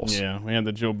schools. Yeah, we had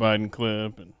the Joe Biden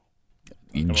clip.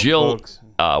 And Jill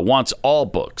wants all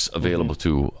books available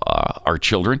to our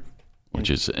children, which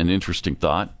is an interesting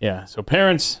thought. Yeah, so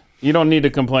parents, you don't need to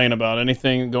complain about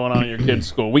anything going on at your kid's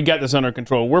school. We got this under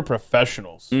control. We're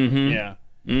professionals. Yeah.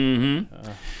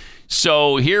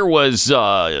 So here was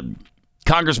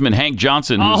Congressman Hank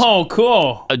Johnson, who's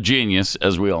cool, a genius,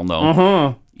 as we all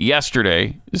know,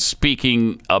 yesterday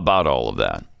speaking about all of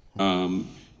that.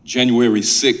 January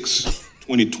 6,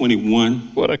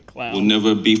 2021 what a clown. will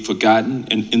never be forgotten,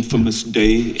 an infamous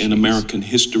day in American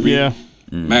history. Yeah.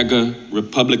 MAGA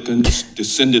Republicans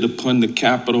descended upon the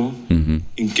Capitol,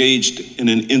 engaged in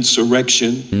an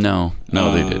insurrection. No,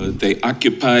 they didn't. They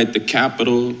occupied the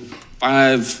Capitol.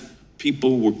 5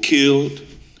 people were killed,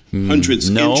 hundreds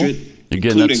injured,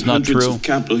 Again, including that's not hundreds true. of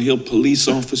Capitol Hill police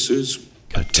officers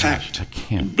attacked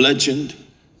and bludgeoned.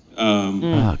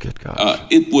 Good God.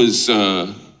 It was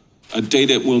a day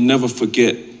that we'll never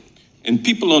forget. And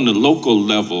people on the local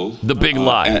level, the big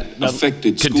lie at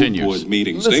affected continues. school board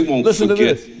meetings, they won't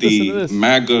forget the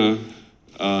MAGA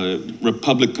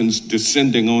Republicans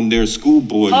descending on their school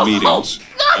board meetings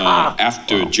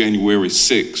after January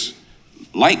 6th.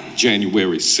 Like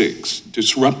January 6th,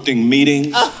 disrupting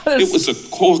meetings. It was a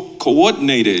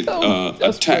coordinated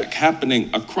attack happening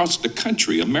across the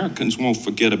country. Americans won't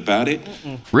forget about it.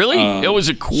 Really? It was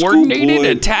a coordinated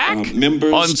attack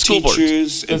members, on school boards.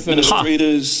 Teachers,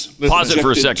 administrators. Pause it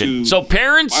for a second. So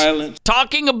parents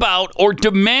talking about or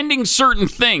demanding certain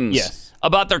things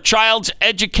about their child's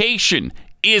education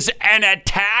is an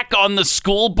attack on the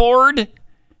school board?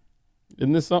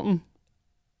 Isn't this something?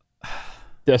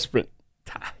 Desperate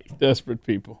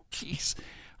people. Jeez.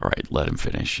 All right, let him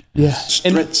finish. Yeah.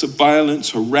 Threats of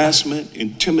violence, harassment,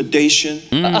 intimidation.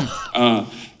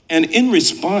 And in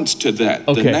response to that,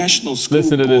 the National School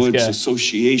Boards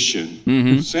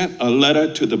Association sent a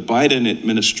letter to the Biden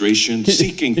administration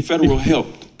seeking federal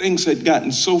help. Things had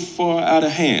gotten so far out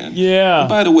of hand. Yeah. And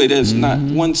by the way, there's not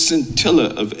one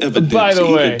scintilla of evidence,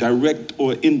 either direct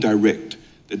or indirect,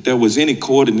 that there was any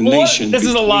coordination This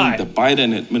is a between lie. the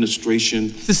Biden administration.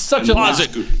 This is such a lie.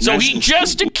 So he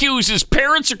just accuses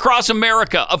parents across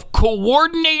America of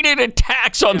coordinated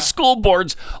attacks on school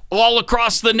boards all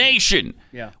across the nation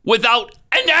without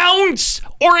an ounce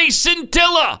or a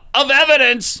scintilla of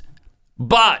evidence.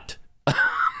 But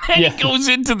then he goes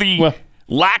into the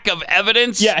lack of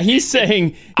evidence. Yeah, he's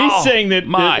saying that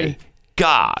my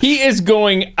God, he is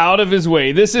going out of his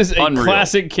way. This is a Unreal.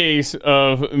 classic case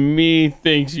of me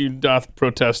thinks you doth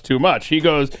protest too much. He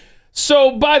goes,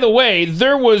 so by the way,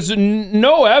 there was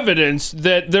no evidence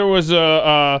that there was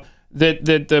that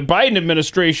the Biden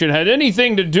administration had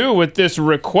anything to do with this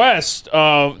request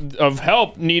of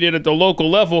help needed at the local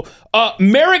level.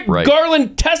 Merrick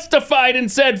Garland testified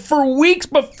and said for weeks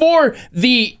before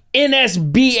the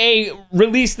NSBA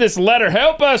released this letter,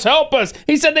 help us.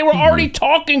 He said they were already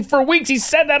talking for weeks. He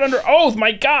said that under oath.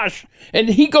 My gosh. And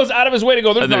he goes out of his way to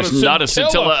go, there's not a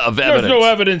scintilla of evidence. There's no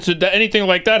evidence that anything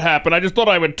like that happened. I just thought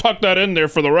I would tuck that in there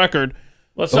for the record.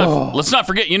 Let's not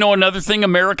forget, another thing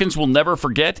Americans will never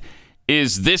forget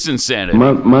is this insanity.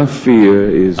 My fear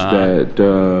is that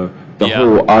the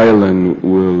whole island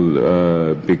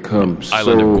will become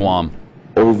island of Guam.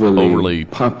 Overly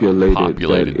populated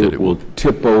that it will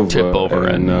tip over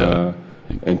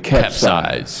and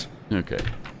capsize. Okay.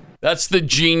 That's the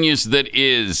genius that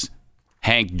is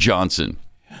Hank Johnson.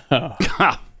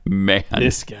 Man.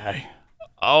 This guy.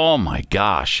 Oh, my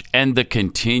gosh. And the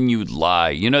continued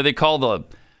lie. They call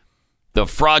the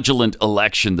fraudulent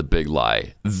election the big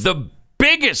lie. The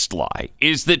biggest lie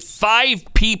is that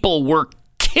 5 people were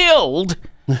killed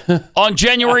on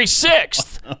January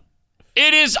 6th.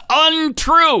 It is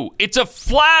untrue. It's a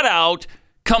flat out,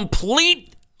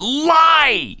 complete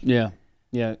lie. Yeah.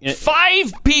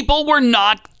 5 people were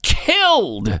not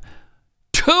killed.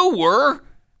 2 were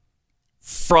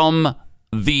from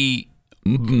the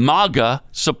MAGA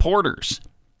supporters.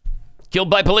 Killed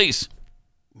by police.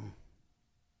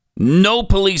 No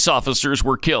police officers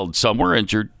were killed. Some were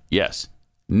injured. Yes.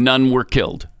 None were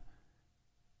killed.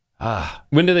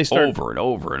 When do they start? Over and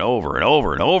over and over and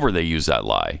over and over they use that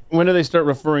lie. When do they start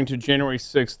referring to January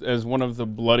 6th as one of the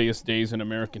bloodiest days in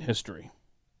American history?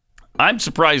 I'm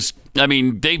surprised. I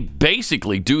mean, they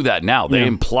basically do that now. They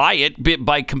imply it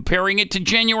by comparing it to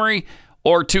January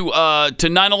or to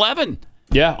 9/11.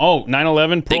 Yeah. Oh,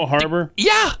 9/11, Pearl Harbor.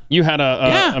 Yeah. You had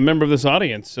a member of this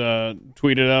audience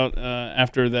tweeted out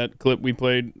after that clip we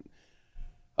played.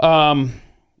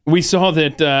 We saw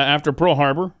that after Pearl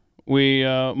Harbor, we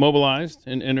mobilized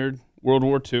and entered World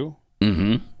War II.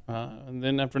 Mm-hmm. And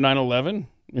then after 9/11,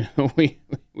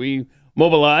 we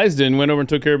mobilized and went over and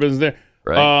took care of business there.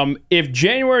 Right. If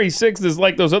January 6th is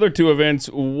like those other 2 events,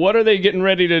 what are they getting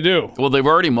ready to do? Well, they've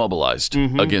already mobilized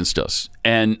against us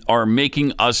and are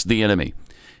making us the enemy.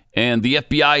 And the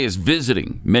FBI is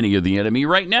visiting many of the enemy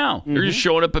right now. They're just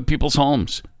showing up at people's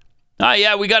homes.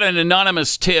 Yeah, we got an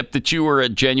anonymous tip that you were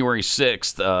at January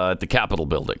 6th at the Capitol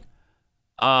building.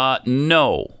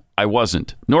 No, I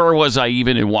wasn't. Nor was I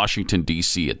even in Washington,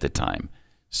 D.C. at the time.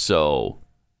 So,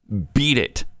 beat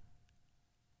it.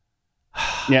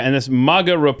 Yeah, and this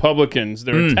MAGA Republicans,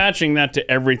 they're attaching that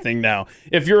to everything now.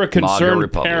 If you're a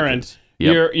concerned parent,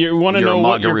 you want to know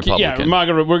what MAGA Republican.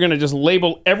 MAGA. We're going to just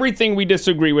label everything we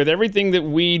disagree with, everything that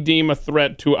we deem a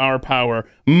threat to our power,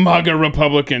 MAGA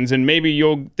Republicans, and maybe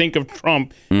you'll think of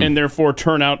Trump and therefore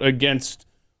turn out against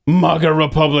MAGA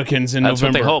Republicans in November. That's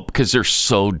what they hope, because they're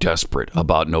so desperate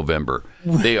about November.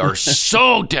 They are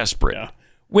so desperate. Yeah.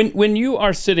 When you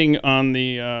are sitting on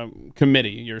the committee,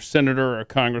 you're a senator or a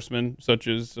congressman, such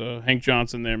as Hank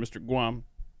Johnson there, Mr. Guam,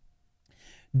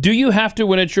 do you have to,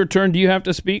 when it's your turn, do you have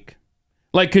to speak?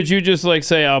 Like, could you just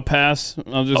say, I'll pass,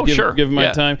 I'll just give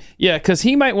my time? Yeah, because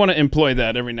he might want to employ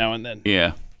that every now and then.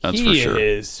 Yeah, that's for sure. He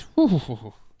is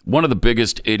one of the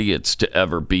biggest idiots to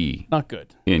ever be not good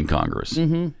in Congress.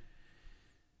 The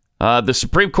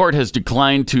Supreme Court has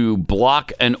declined to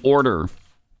block an order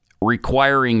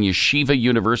requiring Yeshiva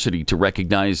University to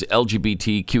recognize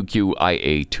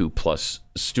LGBTQIA2+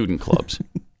 student clubs.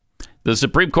 The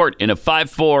Supreme Court, in a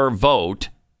 5-4 vote,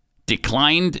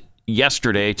 declined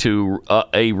yesterday to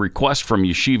a request from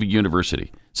Yeshiva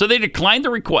University. So they declined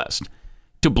the request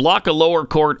to block a lower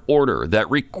court order that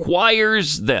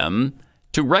requires them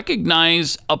to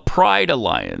recognize a Pride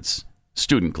Alliance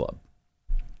student club.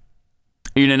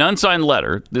 In an unsigned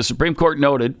letter, the Supreme Court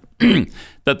noted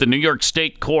that the New York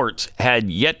State courts had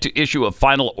yet to issue a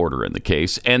final order in the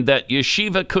case and that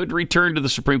Yeshiva could return to the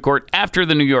Supreme Court after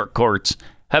the New York courts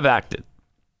have acted.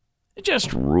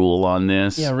 Just rule on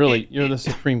this. Yeah, really. You're the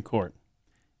Supreme Court.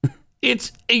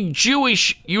 It's a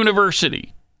Jewish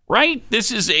university, right?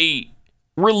 This is a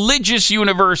religious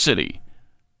university.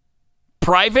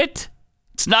 private.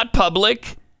 It's not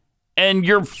public. And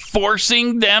you're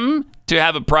forcing them to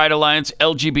have a Pride Alliance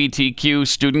LGBTQ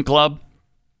student club.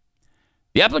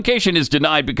 The application is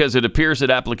denied because it appears that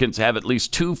applicants have at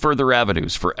least 2 further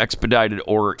avenues for expedited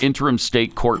or interim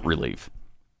state court relief.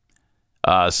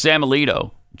 Sam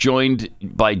Alito, joined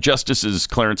by Justices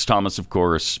Clarence Thomas, of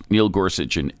course, Neil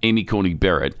Gorsuch, and Amy Coney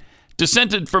Barrett,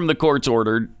 dissented from the court's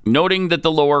order, noting that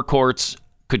the lower courts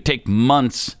could take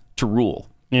months to rule.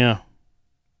 Yeah.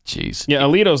 Jeez. Yeah,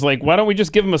 Alito's like, why don't we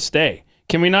just give him a stay?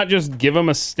 Can we not just give him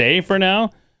a stay for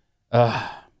now?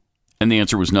 And the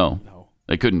answer was no.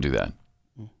 They couldn't do that.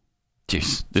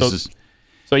 Jeez.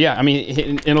 So yeah, I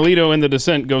mean, and Alito in the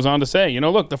dissent goes on to say,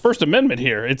 look, the First Amendment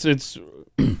here, it's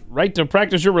right to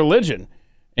practice your religion,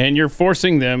 and you're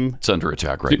forcing them. It's under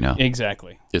attack right now.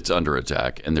 Exactly. It's under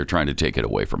attack, and they're trying to take it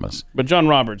away from us. But John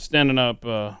Roberts standing up.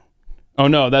 Oh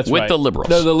no, that's with right. the liberals.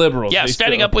 They're the liberals. Yeah,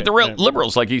 standing up with the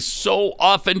liberals like he so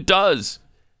often does.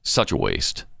 Such a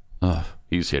waste.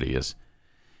 He's hideous.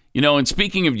 And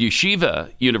speaking of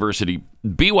Yeshiva University,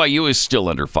 BYU is still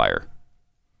under fire.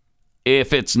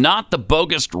 If it's not the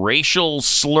bogus racial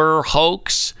slur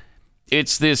hoax,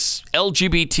 it's this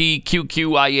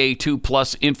LGBTQIA2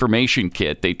 plus information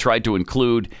kit they tried to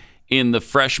include in the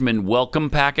freshman welcome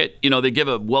packet. They give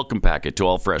a welcome packet to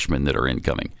all freshmen that are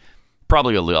incoming.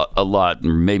 Probably a lot,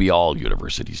 maybe all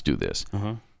universities do this.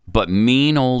 But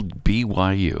mean old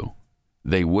BYU,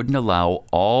 they wouldn't allow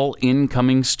all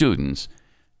incoming students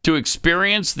to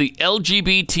experience the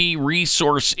LGBT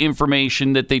resource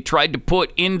information that they tried to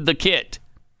put in the kit.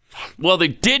 Well, they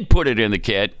did put it in the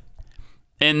kit,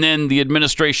 and then the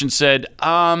administration said,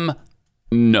 no.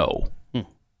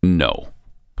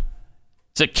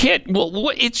 It's a kit. Well,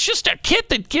 it's just a kit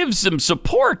that gives them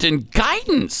support and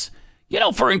guidance,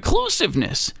 for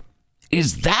inclusiveness.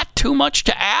 Is that too much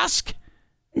to ask?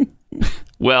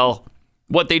 Well,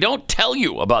 what they don't tell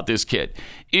you about this kit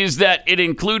is that it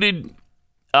included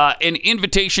an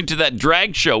invitation to that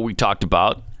drag show we talked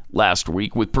about last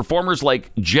week with performers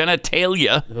like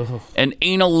genitalia and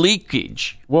anal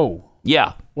leakage. Whoa.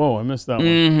 Yeah. Whoa, I missed that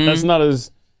one. That's not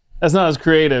as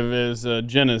creative as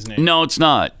Jenna's name. No, it's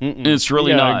not. It's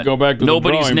really not. Go back to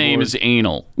Nobody's the name board. is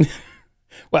anal.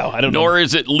 Well, I don't know. Nor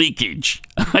is it leakage.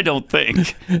 I don't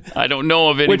think. I don't know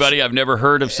of anybody. I've never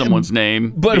heard of someone's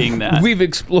name being that. But we've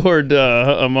explored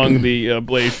among the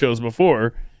Blaze shows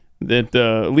before that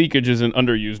leakage is an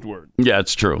underused word. Yeah,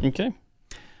 it's true. Okay.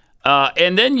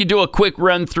 And then you do a quick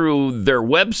run through their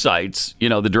websites,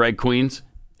 the drag queens,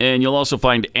 and you'll also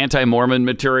find anti-Mormon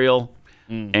material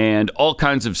and all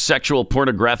kinds of sexual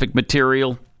pornographic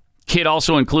material. Kit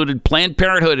also included Planned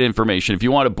Parenthood information if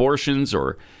you want abortions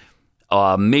or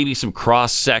maybe some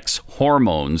cross-sex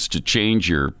hormones to change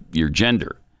your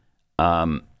gender.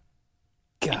 They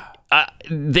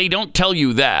don't tell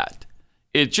you that.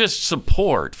 It's just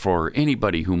support for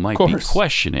anybody who might be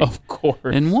questioning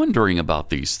and wondering about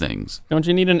these things. Don't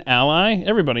you need an ally?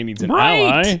 Everybody needs an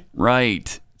ally.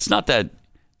 Right. It's not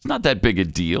that big a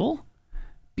deal.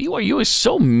 BYU is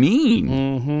so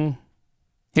mean.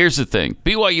 Here's the thing.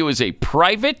 BYU is a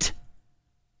private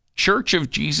Church of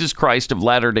Jesus Christ of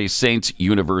Latter-day Saints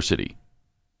university.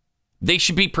 They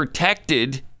should be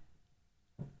protected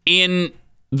in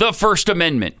the First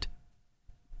Amendment.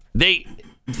 They,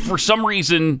 for some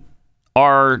reason,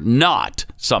 are not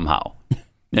somehow.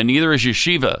 And neither is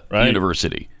Yeshiva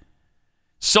University.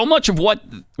 So much of what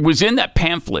was in that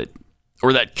pamphlet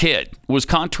or that kit was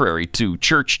contrary to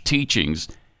church teachings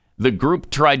the group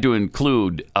tried to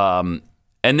include, and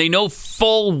they know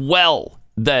full well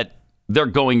that they're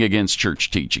going against church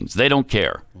teachings. They don't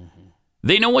care.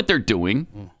 They know what they're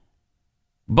doing,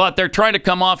 but they're trying to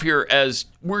come off here as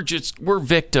we're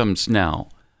victims now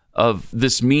of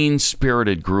this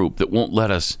mean-spirited group that won't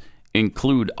let us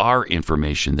include our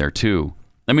information there too.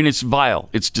 I mean, it's vile.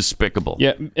 It's despicable.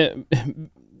 Yeah,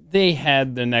 they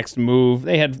had the next move.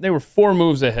 They were 4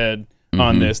 moves ahead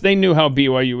on this. They knew how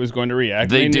BYU was going to react.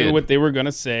 They knew what they were going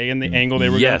to say and the angle they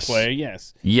were going to play.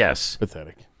 Yes.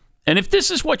 Pathetic. And if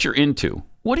this is what you're into,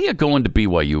 what are you going to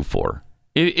BYU for?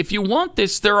 If you want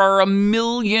this, there are a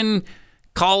million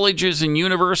colleges and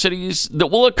universities that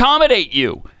will accommodate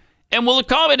you and will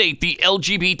accommodate the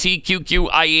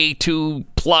LGBTQIA2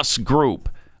 plus group.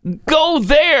 Go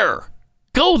there.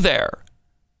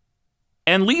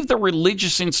 And leave the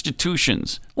religious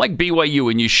institutions like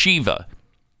BYU and Yeshiva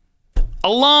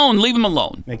alone. Leave them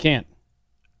alone. They can't.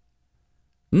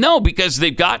 No, because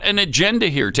they've got an agenda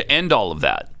here to end all of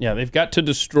that. Yeah, they've got to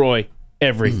destroy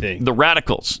everything. The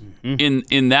radicals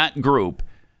in that group,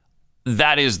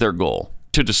 that is their goal,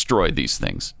 to destroy these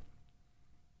things.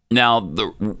 Now,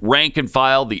 the rank and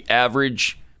file, the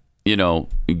average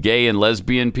gay and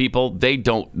lesbian people,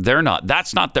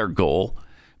 that's not their goal.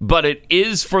 But it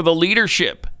is for the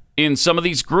leadership in some of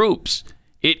these groups.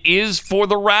 It is for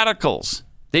the radicals.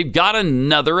 They've got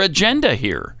another agenda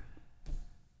here.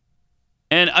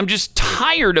 And I'm just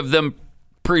tired of them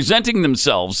presenting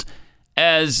themselves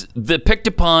as the picked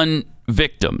upon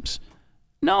victims.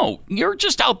 No, you're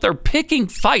just out there picking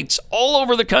fights all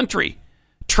over the country,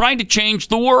 trying to change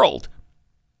the world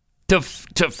to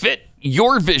fit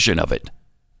your vision of it.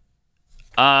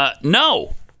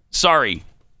 No, sorry.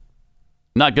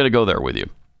 Not going to go there with you.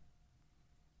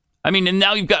 I mean, and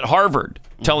now you've got Harvard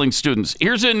telling students,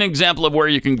 here's an example of where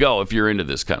you can go if you're into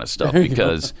this kind of stuff,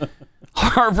 because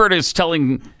Harvard is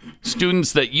telling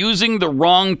students that using the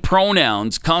wrong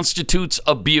pronouns constitutes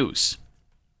abuse.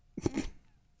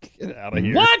 Get out of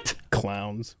here. What?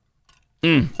 Clowns.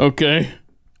 Okay.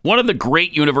 One of the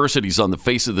great universities on the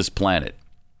face of this planet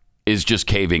is just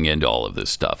caving into all of this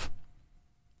stuff.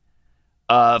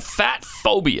 Fat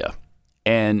phobia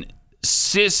and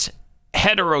cis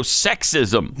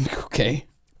heterosexism. Okay.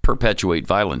 Perpetuate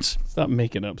violence. Stop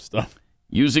making up stuff.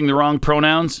 Using the wrong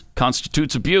pronouns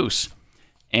constitutes abuse.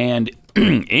 And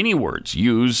any words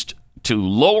used to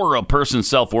lower a person's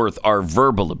self-worth are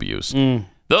verbal abuse.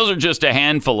 Those are just a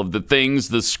handful of the things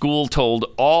the school told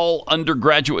all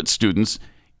undergraduate students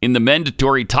in the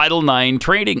mandatory Title IX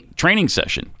training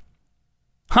session.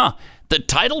 Huh. The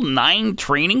Title IX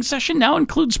training session now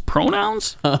includes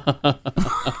pronouns?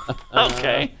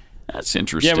 Okay. That's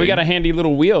interesting. Yeah, we got a handy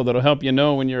little wheel that'll help you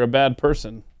know when you're a bad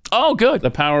person. Oh, good.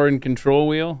 The power and control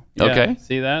wheel. Yeah, okay.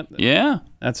 See that? Yeah.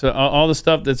 That's all the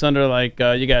stuff that's under, like,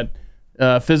 you got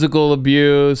physical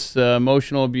abuse,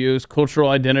 emotional abuse, cultural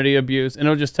identity abuse. And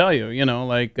it'll just tell you,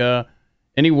 like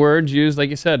any words used, like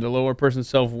you said, to lower a person's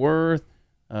self-worth.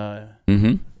 Look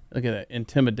at that.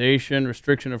 Intimidation,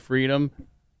 restriction of freedom.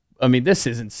 I mean, this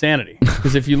is insanity.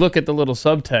 Because if you look at the little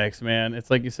subtext, man,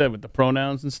 it's like you said with the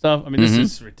pronouns and stuff. I mean, this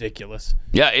is ridiculous.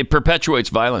 Yeah, it perpetuates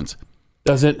violence.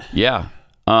 Does it? Yeah.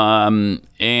 And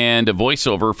a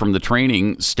voiceover from the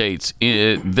training states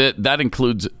that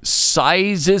includes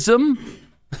sizeism.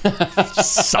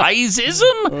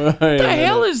 Sizeism? The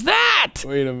hell is that?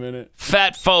 Wait a minute.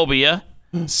 Fat phobia,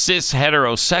 cis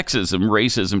heterosexism,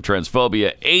 racism,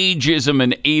 transphobia, ageism,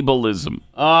 and ableism.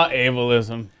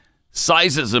 Ableism.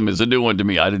 Sizeism is a new one to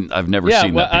me. I've never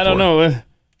seen that before. I don't know.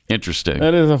 Interesting.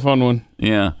 That is a fun one.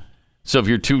 Yeah. So if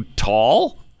you're too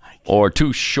tall or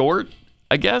too short,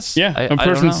 I guess. Yeah, a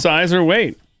person's size or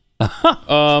weight. We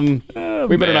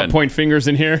better not point fingers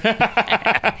in here.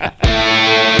 Pat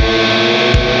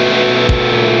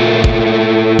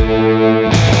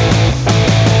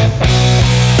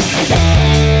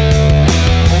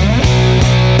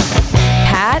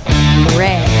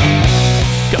Gray.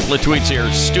 Couple of tweets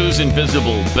here. Stu's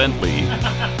Invisible Bentley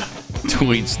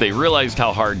tweets, they realized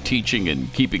how hard teaching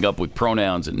and keeping up with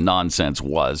pronouns and nonsense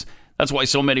was. That's why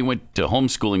so many went to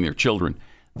homeschooling their children.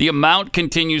 The amount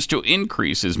continues to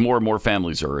increase as more and more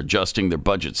families are adjusting their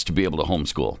budgets to be able to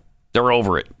homeschool. They're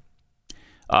over it.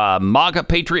 MAGA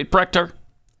Patriot Prector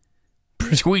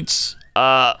tweets,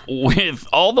 with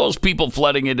all those people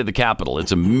flooding into the Capitol,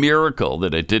 it's a miracle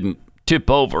that it didn't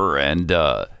tip over and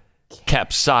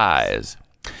capsize.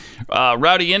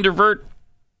 Rowdy Indivert,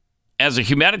 as a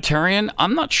humanitarian,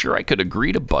 I'm not sure I could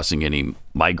agree to busing any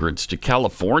migrants to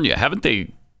California. Haven't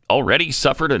they already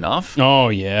suffered enough? Oh,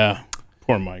 yeah.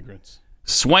 Poor migrants.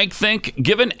 Swank think,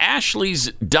 given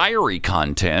Ashley's diary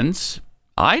contents,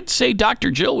 I'd say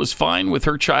Dr. Jill was fine with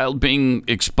her child being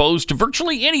exposed to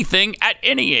virtually anything at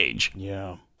any age.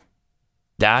 Yeah.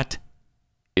 That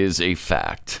is a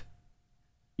fact.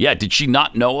 Yeah, did she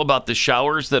not know about the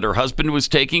showers that her husband was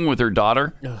taking with her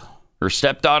daughter, her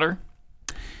stepdaughter?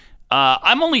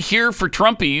 I'm only here for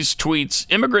Trumpies tweets.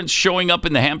 Immigrants showing up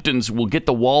in the Hamptons will get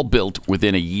the wall built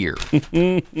within a year.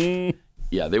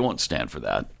 Yeah, they won't stand for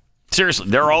that. Seriously,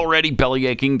 they're already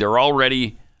bellyaching. They're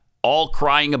already all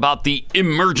crying about the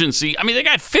emergency. I mean, they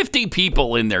got 50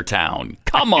 people in their town.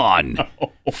 Come on.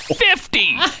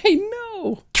 50. I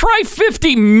know. Try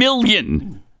 50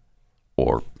 million.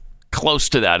 Or close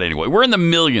to that anyway. We're in the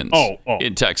millions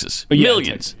in Texas. Yeah,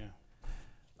 millions.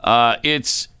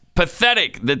 It's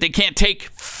pathetic that they can't take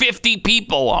 50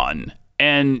 people on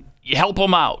and help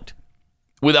them out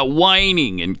without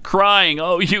whining and crying.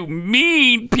 Oh, you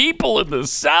mean people in the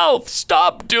South,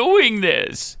 stop doing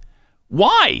this.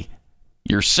 Why?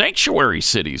 You're sanctuary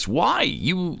cities. Why?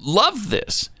 You love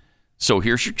this. So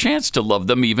here's your chance to love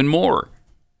them even more.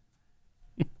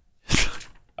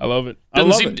 I love it.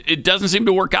 It doesn't seem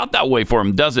to work out that way for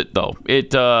them, does it, though?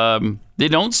 They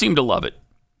don't seem to love it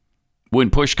when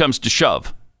push comes to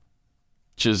shove.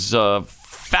 which is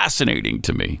fascinating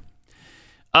to me.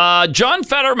 John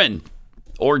Fetterman,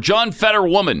 or John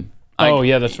Fetterwoman.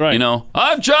 Yeah, that's right. You know,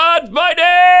 my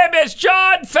name is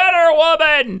John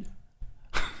Fetterwoman.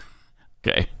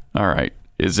 Okay, all right.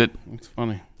 Is it? It's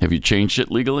funny. Have you changed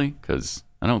it legally? Because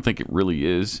I don't think it really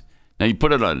is. Now, you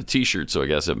put it on a T-shirt, so I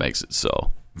guess it makes it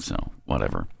so. So,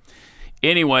 whatever.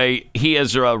 Anyway, he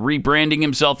is rebranding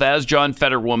himself as John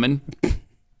Fetterwoman.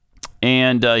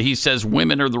 And he says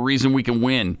women are the reason we can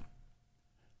win.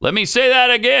 Let me say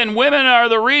that again. Women are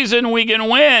the reason we can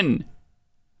win.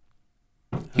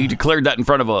 He declared that in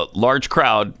front of a large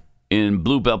crowd in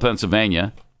Bluebell,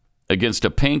 Pennsylvania, against a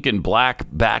pink and black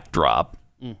backdrop.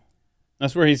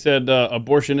 That's where he said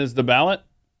abortion is the ballot?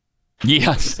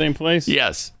 Yes. Same place?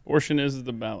 Yes. Abortion is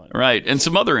the ballot. Right. And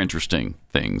some other interesting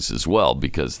things as well,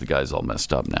 because the guy's all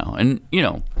messed up now. And, you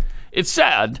know, it's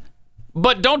sad,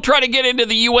 but don't try to get into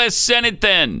the U.S. Senate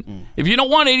then. If you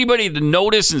don't want anybody to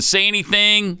notice and say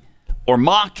anything or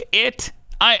mock it,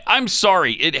 I'm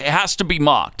sorry. It has to be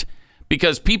mocked,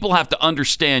 because people have to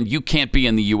understand you can't be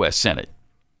in the U.S. Senate.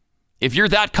 If you're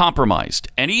that compromised,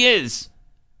 and he is,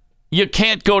 you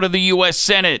can't go to the U.S.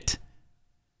 Senate.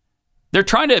 They're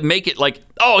trying to make it like,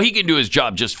 oh, he can do his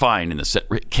job just fine in the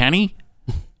Senate. Can he?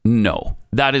 No,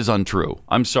 that is untrue.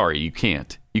 I'm sorry, you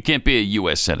can't. You can't be a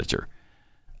U.S. Senator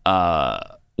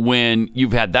when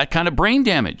you've had that kind of brain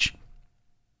damage.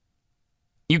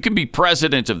 You can be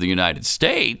president of the United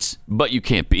States, but you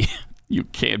can't be a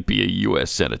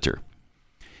U.S. Senator.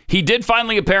 He did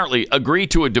finally apparently agree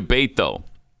to a debate, though.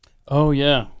 Oh,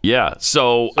 yeah. Yeah,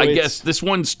 so I guess this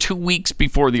one's 2 weeks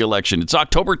before the election. It's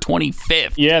October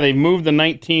 25th. Yeah, they moved the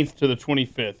 19th to the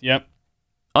 25th. Yep.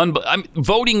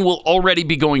 Voting will already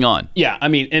be going on. Yeah, I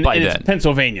mean, and it's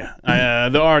Pennsylvania.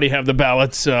 They already have the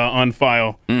ballots on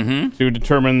file to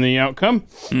determine the outcome.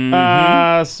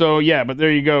 So, yeah, but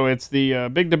there you go. It's the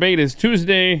big debate is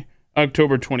Tuesday,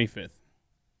 October 25th.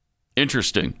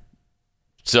 Interesting.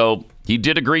 So he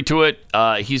did agree to it.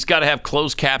 He's got to have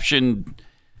closed caption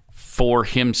for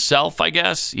himself, I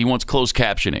guess. He wants closed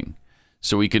captioning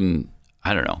so he can,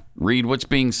 I don't know, read what's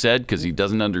being said because he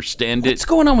doesn't understand it. What's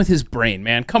going on with his brain,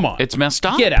 man? Come on. It's messed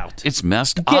up. Get out. It's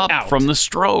messed up from the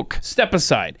stroke. Step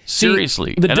aside.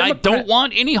 Seriously. I don't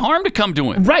want any harm to come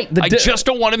to him. Right. I just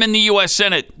don't want him in the U.S.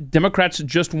 Senate. Democrats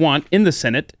just want, in the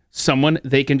Senate, someone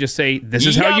they can just say, this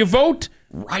is how you vote.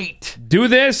 Right. Do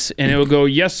this, and it will go,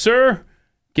 yes, sir.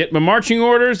 Get my marching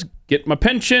orders. Get my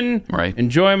pension. Right.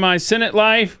 Enjoy my Senate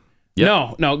life.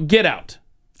 Yep. No, get out.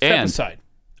 Step aside.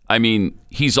 I mean,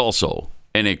 he's also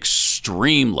an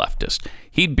extreme leftist.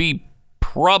 He'd be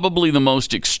probably the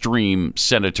most extreme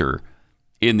senator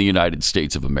in the United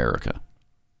States of America,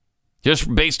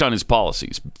 just based on his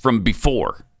policies from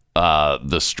before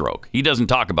the stroke. He doesn't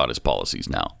talk about his policies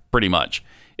now, pretty much.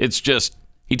 It's just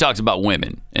he talks about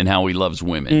women and how he loves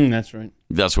women. That's right.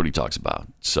 That's what he talks about.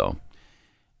 So,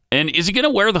 and is he going to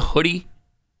wear the hoodie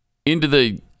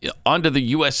onto the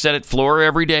U.S. Senate floor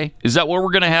every day? Is that what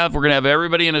we're going to have? We're going to have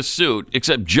everybody in a suit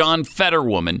except John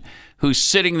Fetterwoman, who's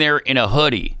sitting there in a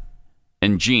hoodie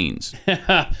and jeans.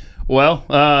 Well,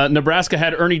 Nebraska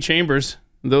had Ernie Chambers.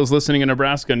 Those listening in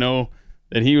Nebraska know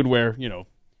that he would wear,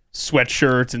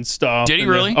 sweatshirts and stuff. Did he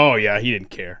really? Oh, yeah. He didn't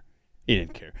care.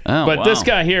 Oh, but wow. this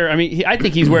guy here, I mean, I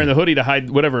think he's wearing the hoodie to hide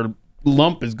whatever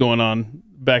lump is going on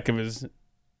back of his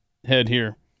head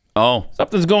here. Oh.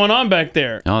 Something's going on back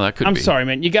there. Oh, that could be. I'm sorry,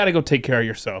 man. You got to go take care of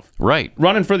yourself. Right.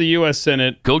 Running for the U.S.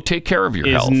 Senate. Go take care of your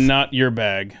health. Is not your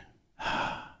bag.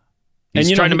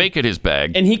 He's trying to make it his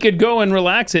bag. And he could go and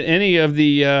relax at any of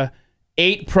the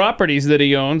 8 properties that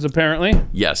he owns, apparently.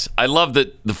 Yes. I love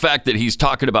the fact that he's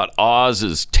talking about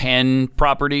Oz's 10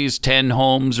 properties, 10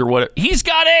 homes or whatever. He's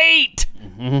got 8.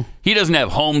 Mm-hmm. He doesn't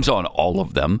have homes on all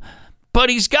of them. But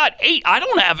he's got 8. I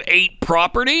don't have 8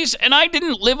 properties, and I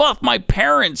didn't live off my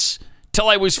parents till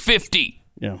I was 50.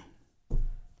 Yeah.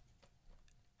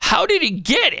 How did he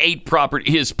get 8 property?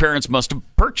 His parents must have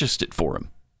purchased it for him,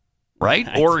 right?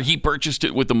 Or he purchased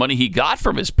it with the money he got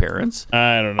from his parents.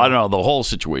 I don't know. The whole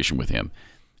situation with him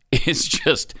is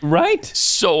just right.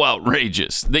 So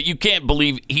outrageous that you can't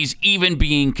believe he's even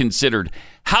being considered.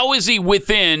 How is he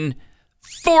within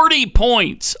 40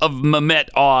 points of Mehmet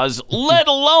Oz, let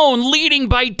alone leading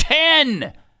by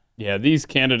 10? Yeah, these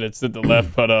candidates that the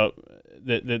left put up,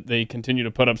 that they continue to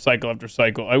put up cycle after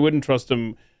cycle, I wouldn't trust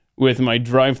them with my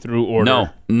drive-through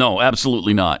order. No,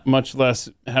 absolutely not. Much less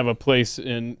have a place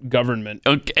in government.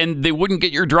 And they wouldn't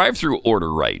get your drive-through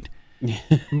order right.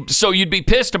 So you'd be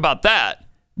pissed about that.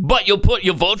 But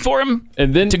you'll vote for him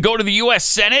and then to go to the U.S.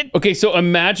 Senate? Okay, so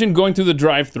imagine going through the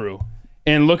drive-through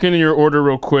and looking at your order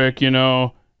real quick,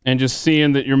 and just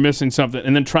seeing that you're missing something,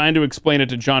 and then trying to explain it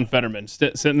to John Fetterman,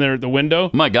 sitting there at the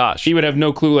window. My gosh. He would have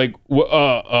no clue, like,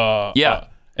 yeah.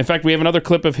 In fact, we have another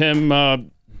clip of him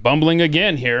bumbling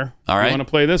again here. All right. You want to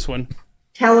play this one?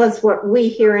 Tell us what we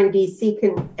here in D.C.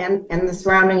 can and the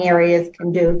surrounding areas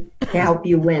can do to help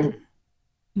you win.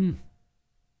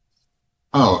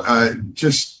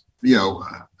 Just,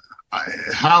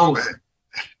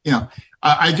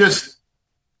 I just...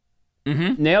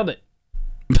 Nailed it.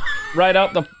 Right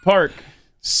out the park.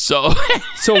 So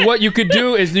what you could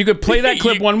do is you could play that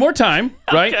clip one more time,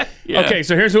 right? Okay, yeah. Okay,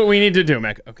 so here's what we need to do,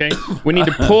 Mac. Okay, we need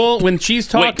to pull when she's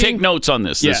talking. Wait, take notes on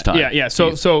this time. Yeah.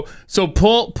 So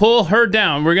pull her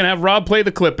down. We're gonna have Rob play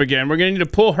the clip again. We're gonna need to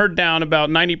pull her down about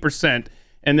 90%,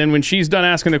 and then when she's done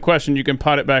asking the question, you can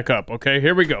pot it back up. Okay,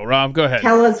 here we go. Rob, go ahead.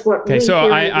 Tell us what. Okay,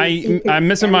 so I'm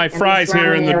missing my fries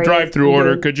here in the drive-through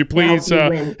order. Could you please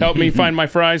help me find my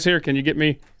fries here? Can you get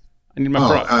me? I need my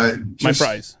fries. My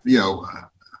fries.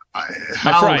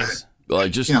 My fries. Well, I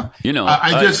just,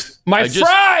 my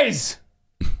fries.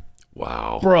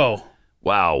 Wow. Bro.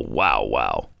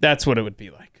 Wow. That's what it would be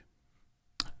like.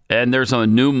 And there's a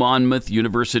new Monmouth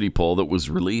University poll that was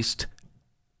released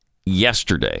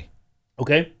yesterday.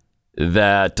 Okay.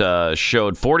 That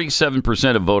showed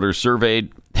 47% of voters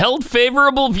surveyed held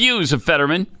favorable views of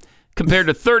Fetterman compared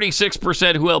to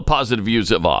 36% who held positive views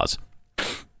of Oz.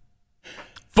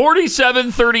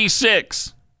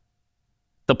 47-36.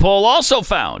 The poll also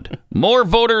found more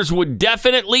voters would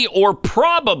definitely or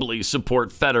probably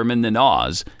support Fetterman than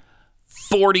Oz.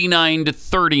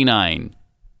 49-39.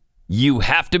 You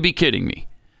have to be kidding me.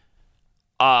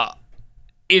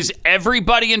 Is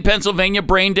everybody in Pennsylvania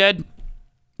brain dead?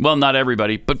 Well, not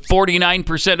everybody, but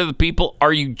 49% of the people.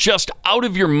 Are you just out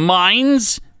of your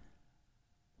minds?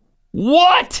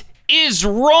 What is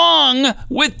wrong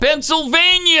with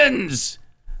Pennsylvanians?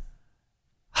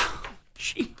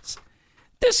 Jeez.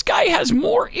 This guy has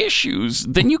more issues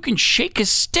than you can shake a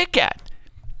stick at.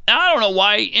 I don't know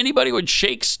why anybody would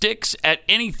shake sticks at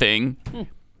anything,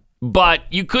 but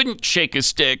you couldn't shake a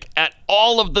stick at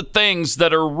all of the things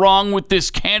that are wrong with this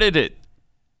candidate.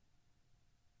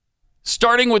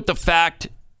 Starting with the fact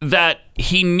that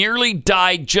he nearly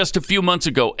died just a few months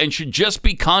ago and should just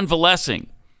be convalescing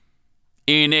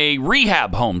in a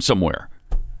rehab home somewhere.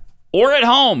 Or at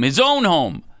home, his own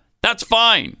home. That's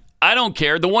fine. I don't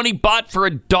care. The one he bought for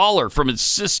 $1 from his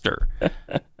sister.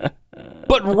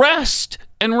 But rest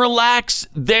and relax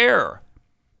there.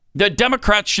 The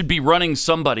Democrats should be running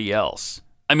somebody else.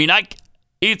 I mean,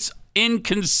 it's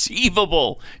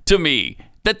inconceivable to me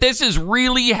that this is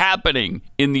really happening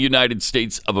in the United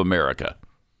States of America.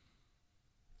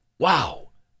 Wow.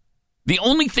 The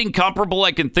only thing comparable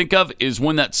I can think of is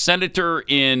when that senator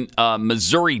in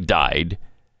Missouri died,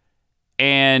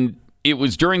 and it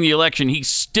was during the election. He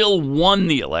still won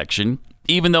the election,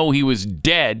 even though he was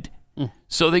dead.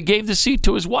 So they gave the seat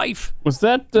to his wife. Was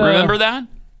that... remember that?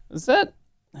 Is that...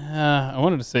 I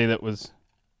wanted to say that was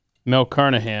Mel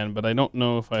Carnahan, but I don't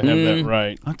know if I have that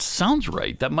right. That sounds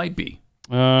right. That might be.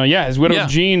 Yeah, his widow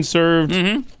Jean served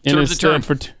in his term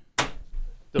for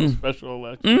the special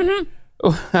election.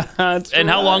 And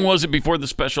how long was it before the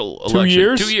special election? 2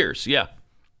 years? 2 years, yeah.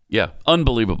 Yeah,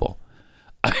 unbelievable.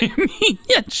 I mean,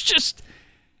 it's just,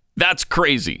 that's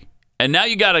crazy. And now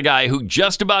you got a guy who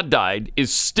just about died,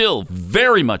 is still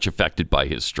very much affected by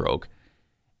his stroke,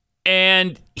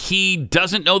 and he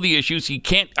doesn't know the issues. He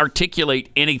can't articulate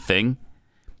anything.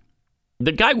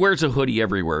 The guy wears a hoodie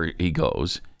everywhere he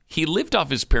goes. He lived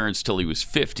off his parents till he was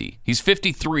 50. He's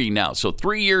 53 now, so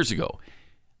 3 years ago,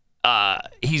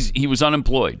 he was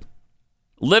unemployed.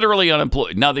 Literally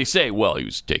unemployed. Now they say, well, he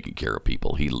was taking care of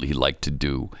people. He liked to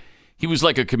do... He was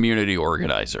like a community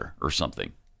organizer or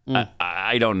something.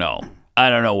 I don't know.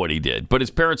 I don't know what he did. But his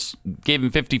parents gave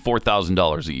him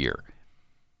 $54,000 a year.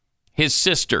 His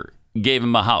sister gave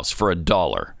him a house for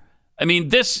 $1. I mean,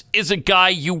 this is a guy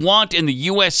you want in the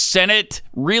U.S. Senate?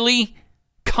 Really?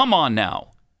 Come on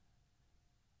now.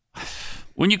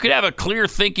 When you could have a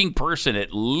clear-thinking person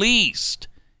at least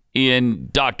in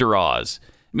Dr. Oz.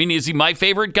 I mean, is he my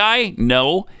favorite guy?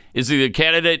 No. Is he the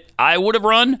candidate I would have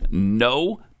run?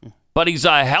 No. But he's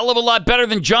a hell of a lot better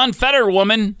than John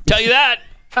Fetterwoman. Tell you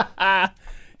that.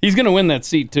 He's going to win that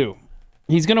seat, too.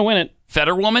 He's going to win it.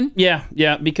 Fetterwoman?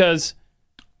 Yeah, because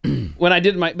when I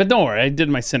did but don't worry, I did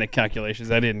my Senate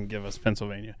calculations. I didn't give us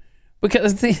Pennsylvania.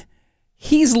 Because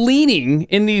he's leading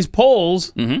in these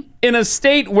polls in a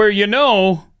state where,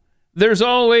 there's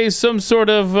always some sort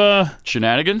of...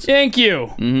 shenanigans? Thank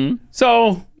you.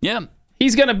 So,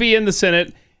 he's going to be in the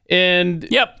Senate, and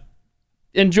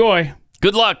enjoy.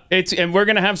 Good luck. And we're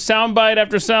going to have soundbite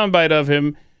after soundbite of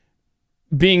him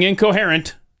being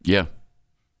incoherent Yeah.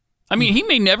 I mean, he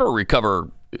may never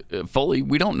recover fully.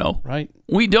 We don't know. Right.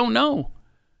 We don't know.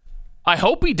 I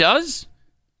hope he does.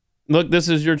 Look, this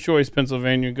is your choice,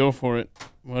 Pennsylvania. Go for it.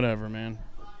 Whatever, man.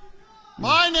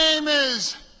 My name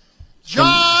is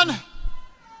John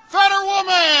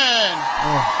Fetterwoman.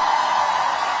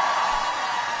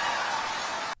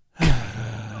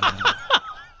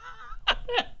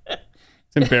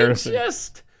 It's embarrassing.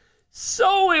 Just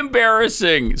so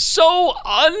embarrassing. So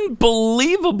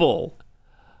unbelievable.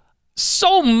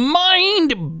 So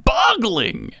mind-boggling.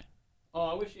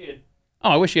 I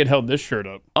wish he had held this shirt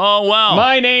up. Oh, wow.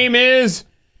 My name is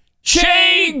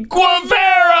Che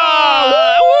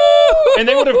Guevara. And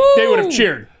they would have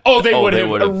cheered. They would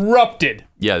have erupted.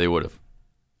 Yeah, they would have.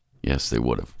 Yes, they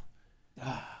would have.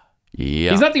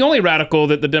 Yeah. He's not the only radical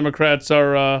that the Democrats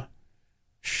are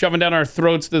shoving down our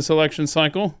throats this election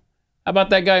cycle. How about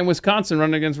that guy in Wisconsin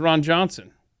running against Ron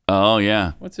Johnson? Oh,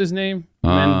 yeah. What's his name?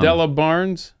 Mandela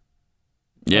Barnes?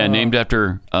 Yeah, named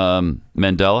after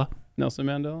Mandela. Nelson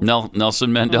Mandela?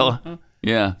 Nelson Mandela.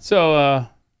 Yeah. So,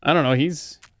 I don't know.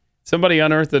 Somebody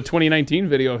unearthed a 2019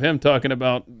 video of him talking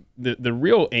about the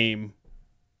real aim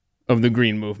of the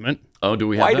Green Movement. Oh, do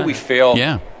we have Why that? do we fail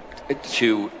Yeah.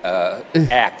 to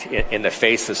act in the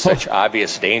face of such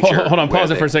obvious danger? Hold on,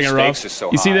 pause it for a second, Rob.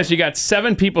 So you see high? this? You got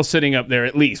 7 people sitting up there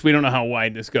at least. We don't know how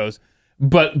wide this goes.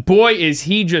 But boy, is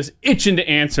he just itching to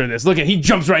answer this. Look at, he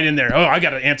jumps right in there. Oh, I got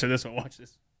to answer this one. Watch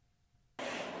this.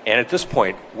 And at this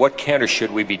point, what can or should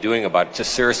we be doing about it to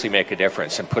seriously make a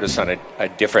difference and put us on a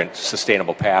different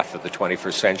sustainable path of the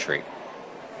 21st century?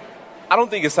 I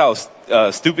don't think it's how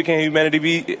stupid can humanity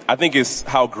be. I think it's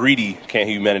how greedy can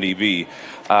humanity be.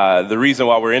 The reason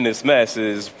why we're in this mess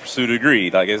is pursuit of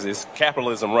greed. Like it's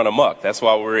capitalism run amok. That's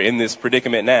why we're in this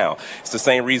predicament now. It's the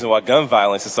same reason why gun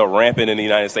violence is so rampant in the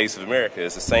United States of America.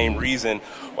 It's the same reason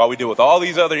why we deal with all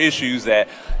these other issues that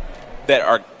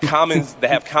are common, that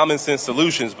have common sense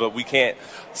solutions, but we can't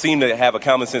seem to have a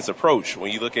common sense approach.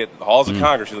 When you look at the halls of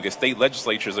Congress, you look at state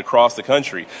legislatures across the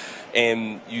country,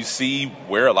 and you see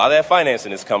where a lot of that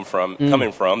financing is coming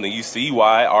from, then you see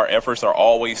why our efforts are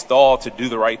always stalled to do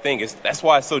the right thing. That's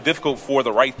why it's so difficult for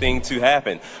the right thing to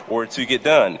happen or to get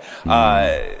done.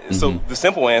 So the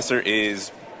simple answer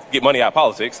is get money out of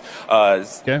politics.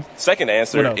 Second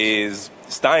answer is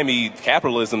stymie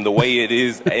capitalism the way it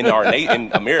is in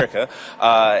in America.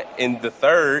 And the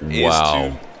third is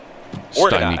to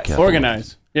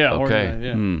organize. Yeah, okay. Organize,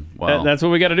 yeah. Wow. That's what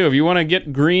we got to do. If you want to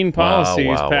get green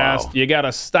policies passed, you got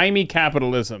to stymie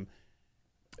capitalism.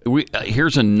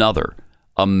 Here's another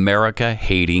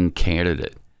America-hating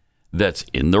candidate that's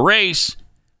in the race.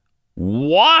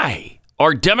 Why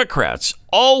are Democrats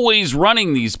always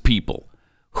running these people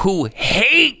who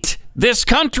hate this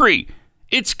country?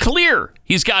 It's clear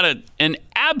he's got an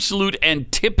absolute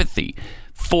antipathy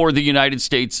for the United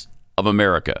States of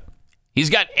America. He's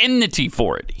got enmity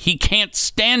for it. He can't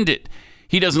stand it.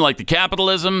 He doesn't like the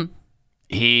capitalism.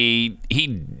 He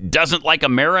doesn't like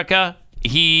America.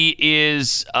 He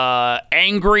is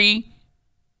angry.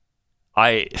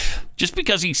 Just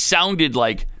because he sounded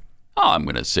like, I'm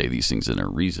going to say these things in a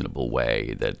reasonable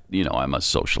way, that, I'm a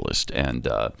socialist. And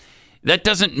that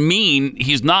doesn't mean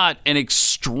he's not an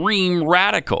extreme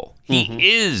radical.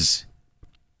 He is.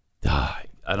 I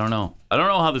don't know. I don't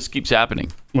know how this keeps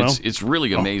happening. Well, it's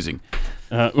really amazing.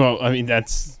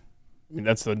 That's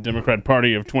the Democrat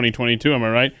Party of 2022. Am I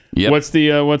right? Yep. What's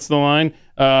the line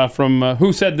from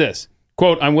who said this?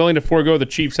 Quote, I'm willing to forego the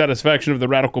cheap satisfaction of the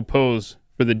radical pose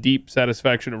for the deep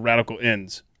satisfaction of radical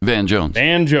ends. Van Jones.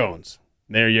 Van Jones.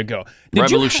 There you go.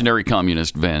 Revolutionary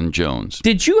communist Van Jones.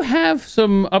 Did you have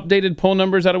some updated poll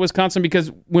numbers out of Wisconsin?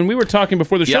 Because when we were talking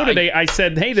before the show today, I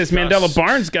said, hey, this Mandela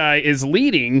Barnes guy is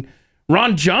leading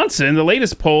Ron Johnson. The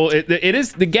latest poll,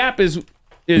 the gap is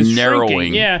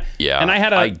narrowing. Shrinking. Yeah. And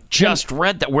I just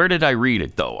read that. Where did I read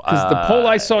it, though? Because the poll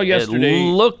I saw yesterday,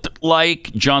 it looked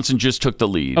like Johnson just took the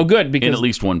lead. Oh, good. Because in at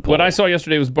least one poll. What I saw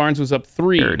yesterday was Barnes was up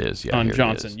 3 there it is. Yeah, on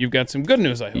Johnson. You've got some good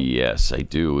news, I hope. Yes, I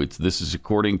do. This is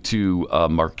according to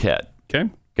Marquette.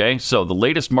 Okay. So the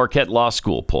latest Marquette Law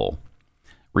School poll,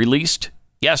 released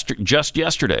just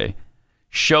yesterday,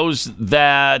 shows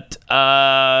that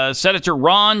Senator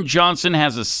Ron Johnson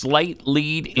has a slight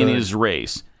lead in his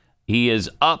race. He is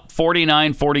up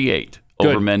 49-48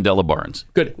 over Mandela Barnes.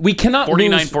 Good. We cannot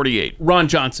 49-48. Ron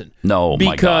Johnson. No,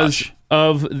 my gosh. Because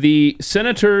of the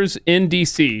senators in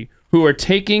D.C. who are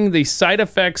taking the side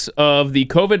effects of the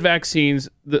COVID vaccines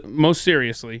most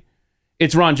seriously,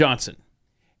 it's Ron Johnson.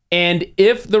 And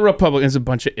if the Republicans, a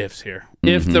bunch of ifs here,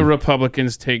 if the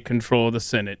Republicans take control of the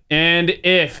Senate, and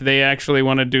if they actually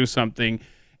want to do something,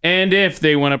 and if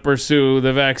they want to pursue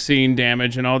the vaccine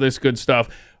damage and all this good stuff,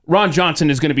 Ron Johnson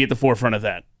is going to be at the forefront of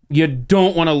that. You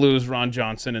don't want to lose Ron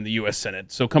Johnson in the U.S. Senate.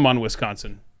 So come on,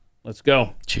 Wisconsin. Let's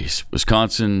go. Jeez,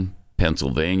 Wisconsin,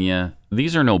 Pennsylvania,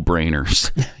 these are no-brainers.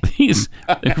 These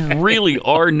really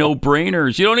are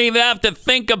no-brainers. You don't even have to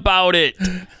think about it.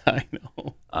 I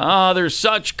know. There's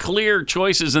such clear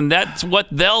choices, and that's what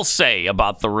they'll say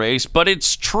about the race, but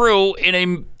it's true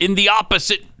in the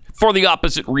opposite, for the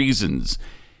opposite reasons.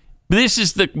 This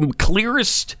is the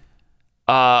clearest,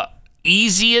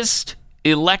 easiest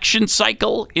election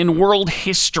cycle in world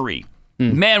history.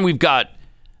 Man, we've got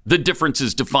the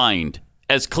differences defined,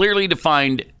 as clearly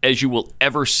defined as you will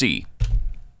ever see.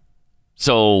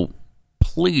 So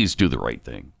please do the right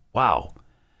thing. Wow.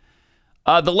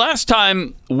 The last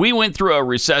time we went through a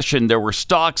recession, there were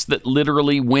stocks that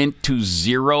literally went to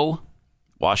zero.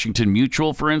 Washington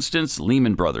Mutual, for instance,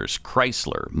 Lehman Brothers,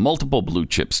 Chrysler, multiple blue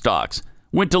chip stocks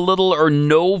went to little or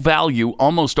no value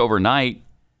almost overnight.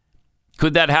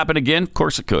 Could that happen again? Of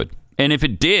course it could. And if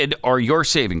it did, are your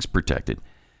savings protected?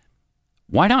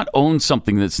 Why not own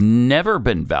something that's never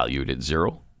been valued at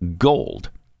zero? Gold.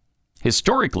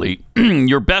 Historically,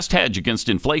 your best hedge against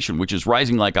inflation, which is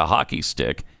rising like a hockey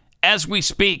stick as we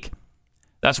speak.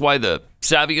 That's why the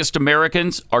savviest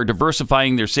Americans are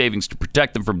diversifying their savings to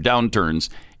protect them from downturns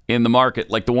in the market,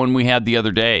 like the one we had the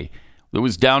other day. It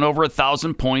was down over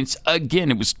 1,000 points.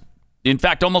 Again, it was, in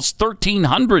fact, almost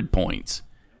 1,300 points.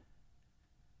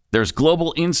 There's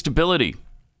global instability.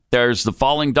 There's the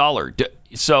falling dollar.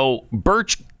 So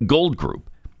Birch Gold Group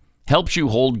helps you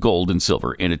hold gold and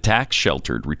silver in a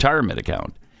tax-sheltered retirement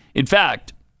account. In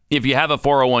fact, if you have a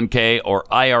 401k or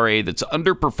IRA that's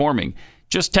underperforming,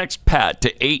 just text PAT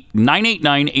to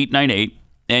 989-898,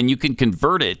 and you can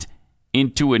convert it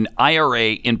into an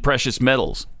IRA in precious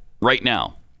metals right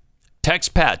now.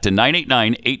 Text PAT to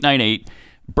 989-898.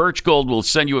 Birch Gold will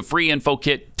send you a free info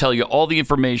kit, tell you all the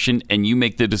information, and you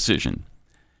make the decision.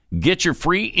 Get your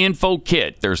free info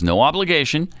kit, there's no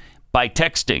obligation, by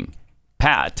texting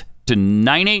PAT to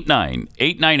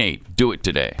 989-898. Do it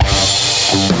today.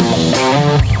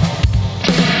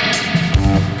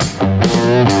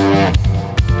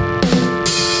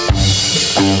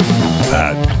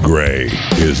 Pat Gray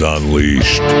is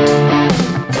unleashed.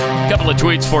 Couple of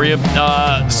tweets for you.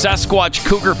 Sasquatch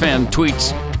Cougar fan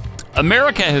tweets,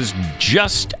 America has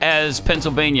just as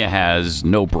Pennsylvania has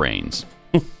no brains.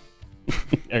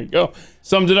 There you go.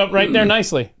 Summed it up right there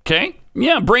nicely. Okay.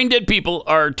 Yeah, brain dead people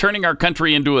are turning our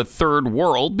country into a third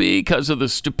world because of the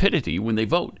stupidity when they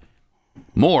vote.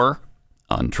 More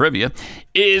on trivia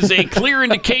is a clear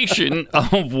indication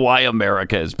of why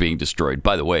America is being destroyed.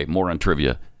 By the way, more on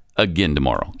trivia again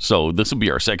tomorrow. So this will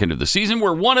be our second of the season.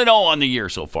 We're 1-0 on the year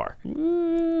so far.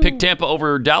 Picked Tampa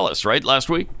over Dallas, right, last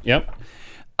week? Yep.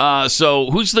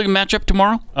 So who's the matchup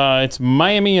tomorrow? It's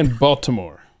Miami and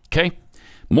Baltimore. Okay.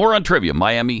 More on trivia.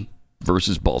 Miami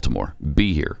versus Baltimore.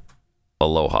 Be here.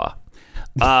 Aloha.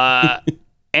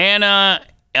 Anna.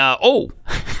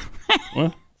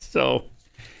 So.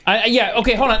 Yeah.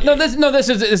 Okay. Hold on. This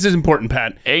is important,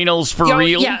 Pat. Anals for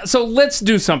real. Yeah. So let's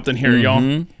do something here,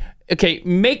 y'all. Okay.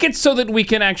 Make it so that we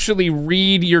can actually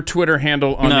read your Twitter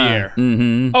handle on the air.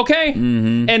 Okay.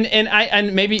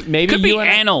 And maybe could be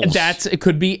Annals. It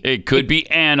could be. It could be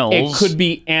Annals. It could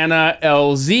be Anna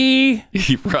LZ.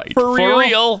 Right. For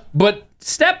real. But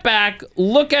step back,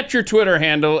 look at your Twitter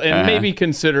handle, and maybe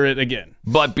consider it again.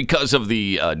 But because of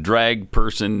the drag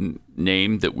person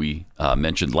name that we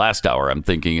mentioned last hour, I'm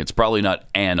thinking it's probably not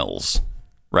Annals,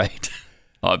 right?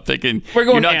 I'm thinking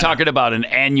you're not talking about an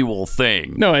annual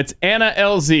thing. No, it's Anna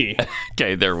LZ.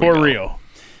 Okay, there we go. For real.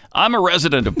 I'm a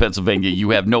resident of Pennsylvania.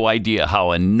 You have no idea how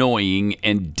annoying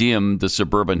and dim the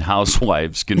suburban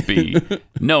housewives can be.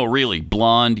 No, really.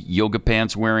 Blonde, yoga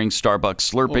pants wearing,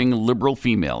 Starbucks slurping, liberal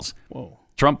females. Whoa.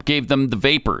 Trump gave them the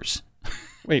vapors.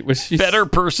 Wait, was she... Better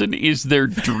person is their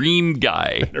dream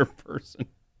guy. Better person.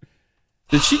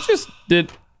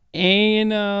 Did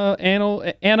Anna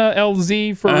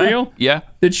LZ for real? Yeah.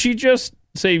 Did she just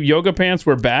say yoga pants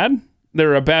were bad?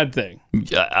 They're a bad thing.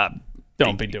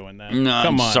 Don't be doing that. No,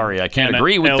 Come I'm on. sorry. I can't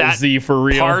agree with LZ that for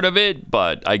real. part of it,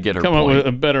 but I get her Come point. up with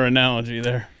a better analogy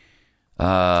there.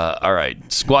 All right.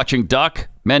 Squatching duck.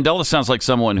 Mandela sounds like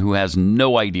someone who has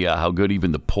no idea how good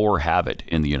even the poor have it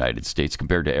in the United States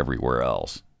compared to everywhere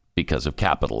else because of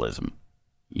capitalism.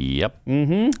 Yep.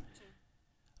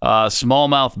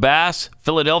 Smallmouth bass.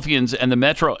 Philadelphians and the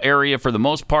metro area, for the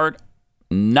most part,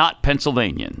 not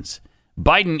Pennsylvanians.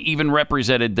 Biden even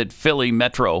represented that Philly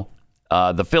metro,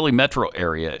 the Philly metro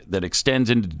area that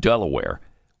extends into Delaware.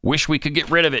 Wish we could get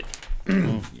rid of it.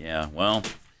 Yeah, well,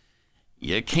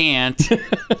 you can't.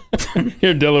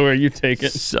 Here in Delaware, you take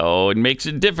it. So it makes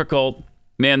it difficult.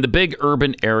 Man, the big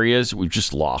urban areas, we've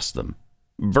just lost them.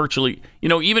 Virtually,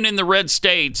 even in the red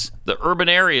states, the urban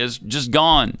areas just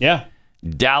gone. Yeah.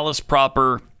 Dallas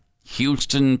proper,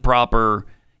 Houston proper,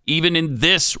 even in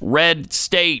this red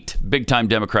state, big-time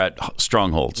Democrat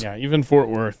strongholds. Yeah, even Fort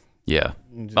Worth. Yeah.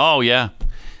 Oh, yeah.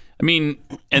 I mean,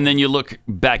 and then you look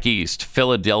back east,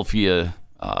 Philadelphia,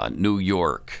 New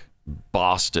York,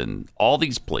 Boston, all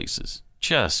these places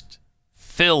just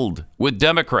filled with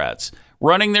Democrats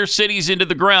running their cities into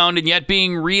the ground and yet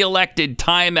being reelected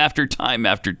time after time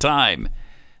after time.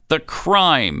 The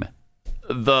crime,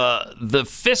 the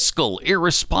fiscal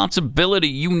irresponsibility,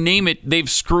 you name it, they've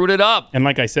screwed it up. And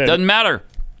like I said, doesn't matter.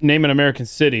 Name an American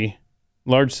city,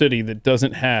 large city, that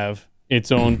doesn't have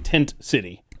its own tent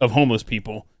city of homeless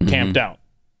people camped out.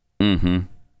 Mm-hmm.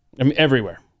 I mean,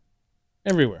 everywhere.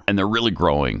 And they're really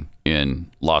growing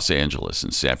in Los Angeles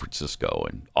and San Francisco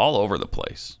and all over the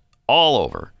place. All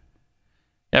over.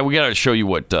 Yeah, we got to show you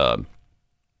what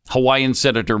Hawaiian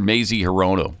Senator Mazie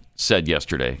Hirono said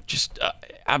yesterday. Just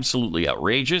absolutely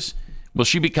outrageous. Will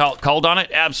she be called on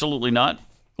it? Absolutely not.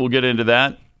 We'll get into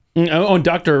that. Oh,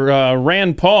 Dr.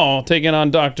 Rand Paul taking on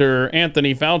Dr.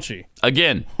 Anthony Fauci.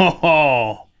 Again.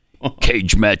 Oh.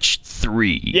 Cage Match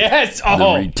 3. Yes.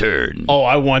 The return. Oh,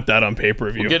 I want that on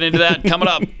pay-per-view. We'll get into that coming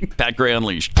up. Pat Gray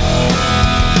Unleashed.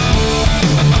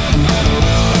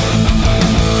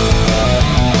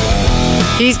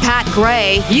 He's Pat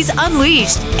Gray. He's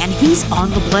unleashed, and he's on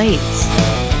the Blaze.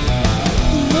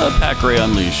 Pat Gray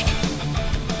Unleashed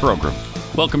program.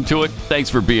 Welcome to it. Thanks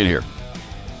for being here.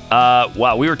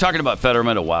 Wow, we were talking about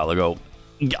Fetterman a while ago.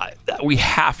 We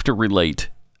have to relay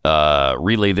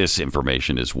this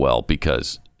information as well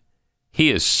because he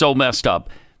is so messed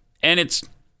up. And it's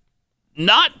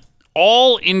not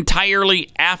all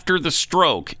entirely after the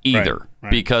stroke either,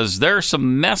 right. Because there's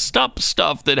some messed up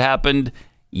stuff that happened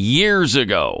years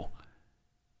ago.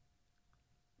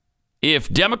 If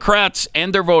Democrats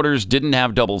and their voters didn't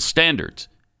have double standards,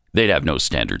 they'd have no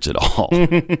standards at all.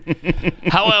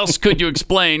 How else could you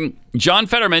explain John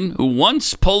Fetterman, who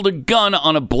once pulled a gun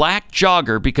on a black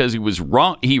jogger because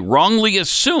he wrongly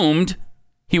assumed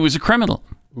he was a criminal?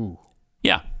 Ooh.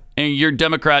 Yeah, and your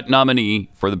Democrat nominee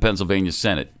for the Pennsylvania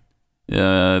Senate.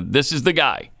 This is the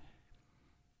guy.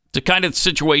 It's a kind of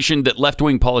situation that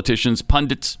left-wing politicians,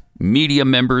 pundits, media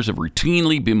members have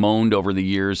routinely bemoaned over the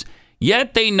years.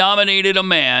 Yet they nominated a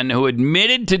man who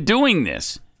admitted to doing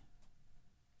this.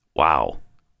 Wow.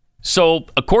 So,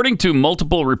 according to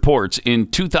multiple reports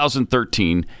in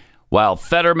 2013, while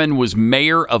Fetterman was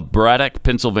mayor of Braddock,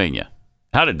 Pennsylvania.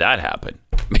 How did that happen?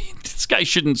 I mean, this guy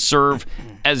shouldn't serve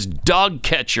as dog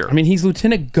catcher. I mean, he's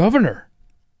lieutenant governor.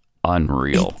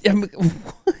 Unreal.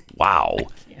 Wow.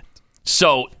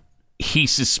 So, he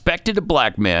suspected a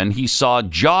black man he saw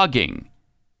jogging.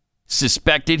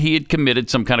 Suspected he had committed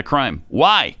some kind of crime.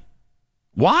 Why?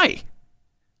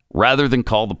 Rather than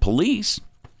call the police,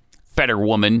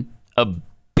 Fetterwoman, a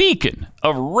beacon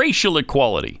of racial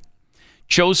equality,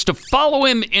 chose to follow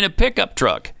him in a pickup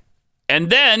truck and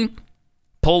then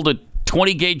pulled a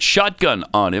 20-gauge shotgun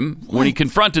on him when he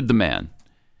confronted the man.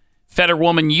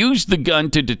 Fetterwoman used the gun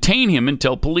to detain him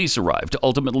until police arrived.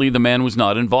 Ultimately, the man was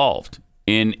not involved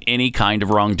in any kind of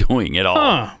wrongdoing at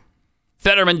all.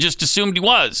 Fetterman just assumed he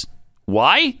was.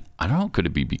 Why? I don't know. Could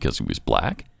it be because he was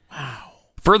black? Wow.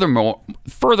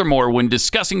 Furthermore, when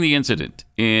discussing the incident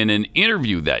in an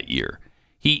interview that year,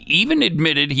 he even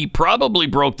admitted he probably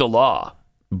broke the law,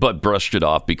 but brushed it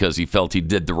off because he felt he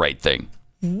did the right thing.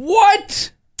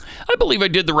 What? I believe I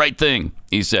did the right thing,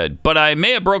 he said, but I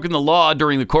may have broken the law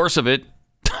during the course of it.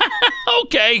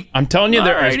 Okay. I'm telling you,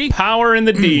 there is power in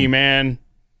the D, man.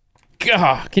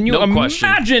 God, can you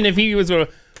imagine if he was a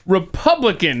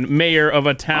Republican mayor of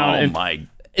a town?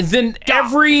 Then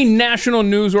every national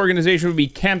news organization would be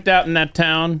camped out in that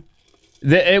town.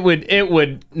 It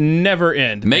would never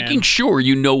end. Making sure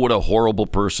you know what a horrible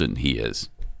person he is.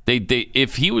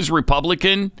 If he was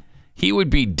Republican, he would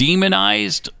be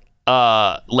demonized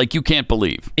like you can't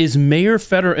believe. Is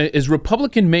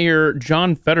Republican Mayor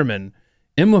John Fetterman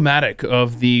emblematic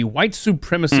of the white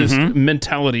supremacist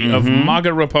mentality of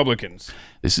MAGA Republicans?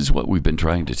 This is what we've been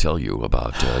trying to tell you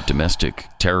about domestic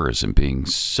terrorism being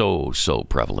so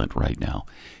prevalent right now.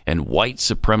 And white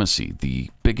supremacy,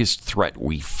 the biggest threat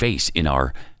we face in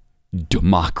our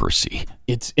democracy.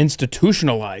 It's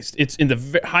institutionalized. It's in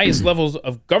the highest levels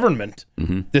of government,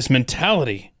 this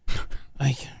mentality.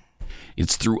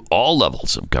 It's through all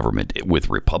levels of government with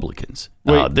Republicans.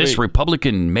 This wait.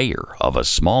 Republican mayor of a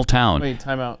small town. Wait,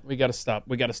 time out. We got to stop.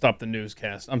 We got to stop the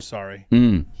newscast. I'm sorry.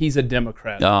 He's a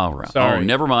Democrat. Oh, right. Sorry. Oh,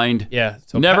 never mind. Yeah.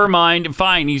 So never mind.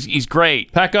 Fine. He's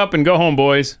great. Pack up and go home,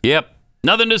 boys. Yep.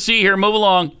 Nothing to see here. Move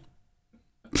along.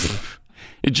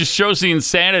 It just shows the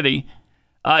insanity.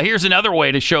 Here's another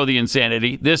way to show the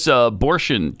insanity. This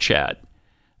abortion chat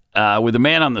with a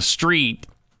man on the street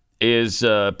is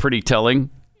pretty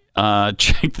telling.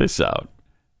 Check this out.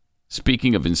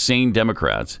 Speaking of insane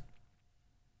Democrats.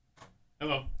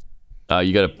 Hello.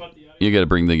 You gotta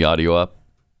bring the audio up.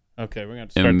 Okay, we're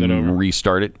gonna start that over.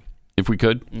 Restart it if we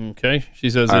could. Okay. She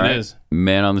says All it right. is.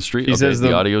 Man on the street. She says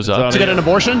the audio's up. To get an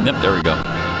abortion? Yep, there we go.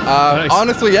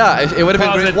 Honestly, yeah, it would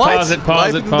have been great. Pause it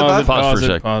for a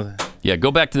sec. Yeah,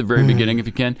 go back to the very beginning if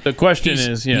you can. The question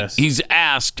is, yes. He's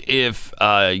asked if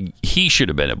he should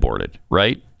have been aborted,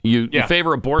 right? You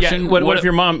favor abortion? Yeah. What if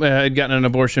your mom had gotten an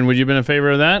abortion? Would you have been in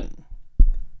favor of that?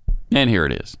 And here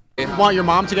it is. You want your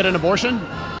mom to get an abortion?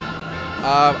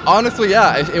 Honestly,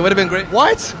 yeah, it would have been great.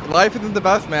 What? Life isn't the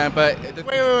best, man, but...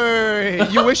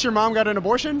 Wait. You wish your mom got an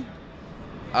abortion?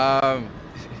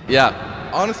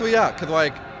 Yeah. Honestly, yeah, because,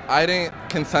 like, I didn't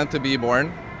consent to be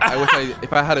born. I wish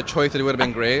if I had a choice, it would have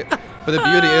been great. But the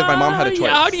beauty is my mom had a choice.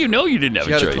 How do you know you didn't have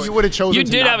a choice? You would have chosen You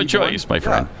did have a choice, my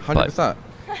friend. Yeah, 100%.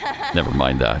 Never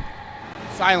mind that.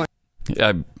 Silent.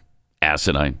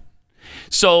 Asinine.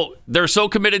 So they're so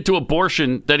committed to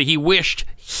abortion that he wished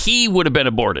he would have been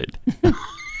aborted.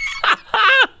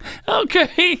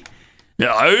 Okay.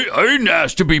 Yeah, I didn't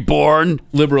ask to be born.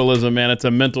 Liberalism, man. It's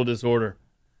a mental disorder.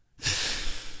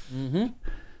 Mm-hmm.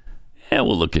 Yeah,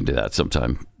 we'll look into that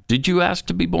sometime. Did you ask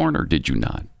to be born or did you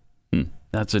not?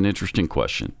 That's an interesting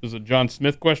question. Is it a John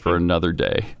Smith question? For another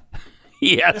day.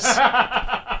 Yes.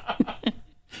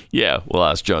 Yeah, we'll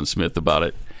ask John Smith about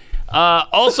it.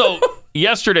 Also,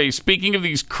 yesterday, speaking of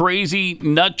these crazy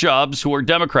nut jobs who are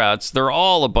Democrats, they're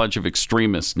all a bunch of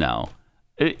extremists now.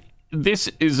 This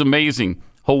is amazing.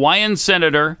 Hawaiian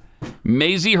Senator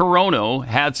Mazie Hirono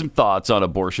had some thoughts on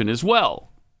abortion as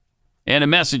well, and a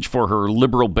message for her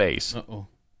liberal base. Uh-oh.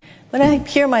 When I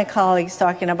hear my colleagues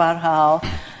talking about how,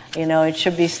 it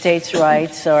should be states'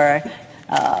 rights or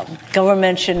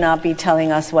government should not be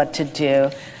telling us what to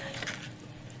do,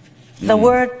 the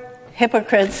word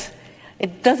hypocrites,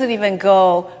 it doesn't even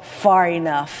go far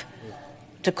enough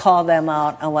to call them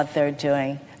out on what they're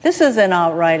doing. This is an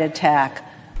outright attack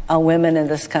on women in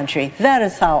this country. That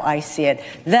is how I see it.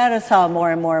 That is how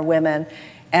more and more women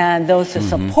and those who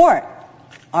support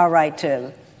our right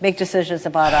to make decisions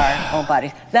about our own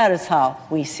bodies, that is how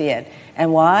we see it.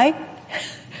 And why?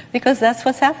 Because that's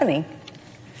what's happening.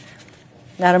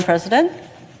 Madam President,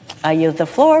 I yield the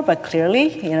floor, but clearly,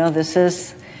 this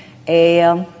is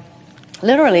a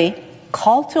literally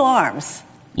call to arms.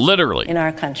 Literally. In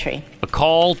our country. A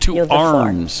call to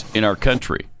arms in our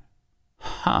country.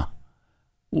 Huh.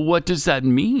 What does that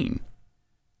mean?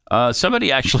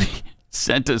 Somebody actually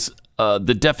sent us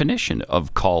the definition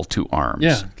of call to arms.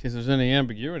 Yeah, in case there's any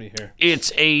ambiguity here.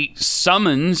 It's a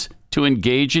summons to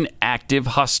engage in active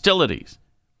hostilities.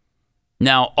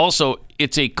 Now, also,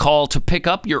 it's a call to pick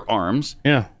up your arms.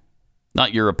 Yeah.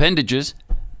 Not your appendages,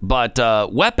 but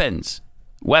weapons.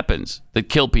 Weapons that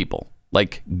kill people,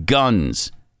 like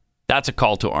guns. That's a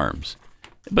call to arms.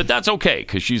 But that's okay,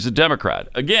 because she's a Democrat.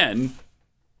 Again,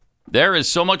 there is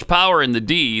so much power in the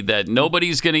D that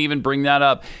nobody's going to even bring that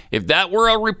up. If that were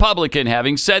a Republican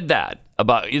having said that,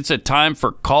 about it's a time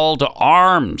for call to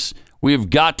arms,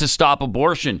 we've got to stop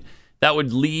abortion, that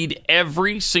would lead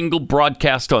every single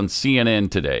broadcast on CNN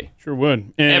today. Sure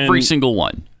would. And every single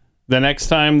one. The next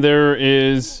time there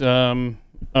is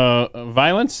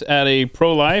violence at a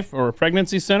pro-life or a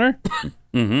pregnancy center,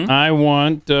 I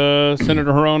want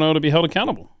Senator Hirono to be held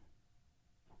accountable.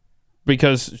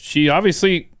 Because she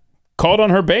obviously called on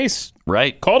her base.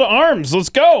 Right. Call to arms. Let's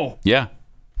go. Yeah.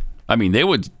 I mean, they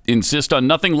would insist on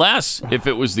nothing less if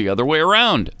it was the other way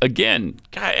around. Again,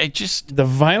 God, the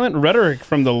violent rhetoric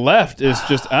from the left is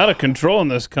just out of control in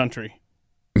this country.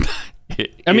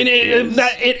 It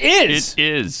is. It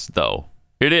is, though.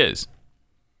 It is.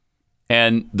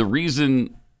 And the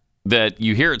reason that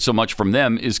you hear it so much from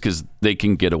them is because they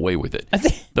can get away with it.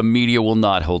 The media will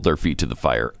not hold their feet to the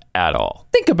fire at all.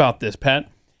 Think about this,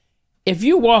 Pat. If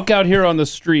you walk out here on the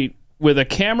street with a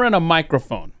camera and a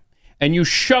microphone, and you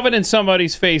shove it in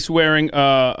somebody's face wearing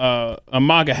a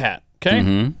MAGA hat,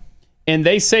 okay? And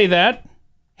they say that,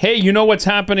 hey, you know what's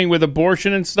happening with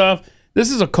abortion and stuff? This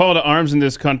is a call to arms in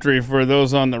this country for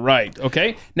those on the right,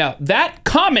 okay? Now, that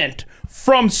comment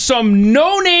from some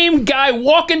no-name guy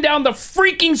walking down the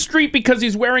freaking street because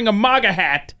he's wearing a MAGA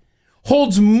hat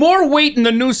holds more weight in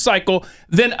the news cycle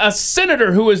than a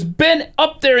senator who has been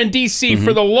up there in D.C.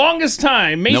 for the longest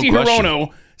time, Mazie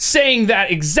Hirono, saying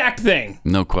that exact thing.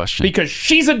 No question. Because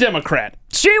she's a Democrat.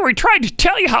 See, we tried to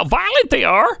tell you how violent they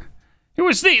are. It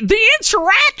was the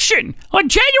insurrection on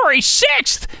January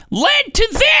 6th led to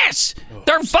this.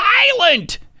 They're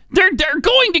violent. They're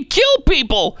going to kill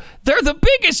people. They're the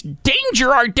biggest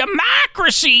danger our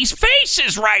democracy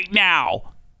faces right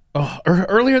now.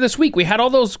 Earlier this week, we had all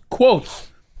those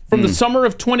quotes from the summer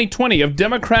of 2020 of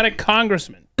Democratic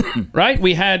congressmen, right?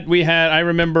 We had. I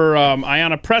remember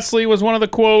Ayanna Pressley was one of the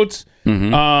quotes.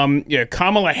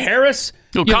 Kamala Harris.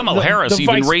 Kamala Harris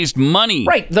even raised money,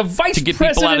 the vice to get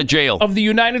president people out of jail of the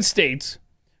United States,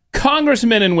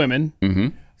 congressmen and women,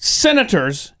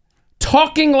 senators,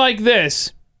 talking like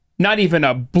this. Not even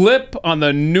a blip on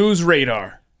the news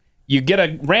radar. You get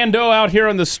a rando out here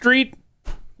on the street.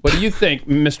 What do you think,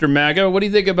 Mr. MAGA? What do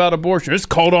you think about abortion? It's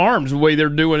call to arms the way they're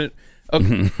doing it.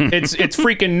 It's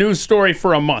freaking news story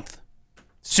for a month.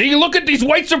 See, look at these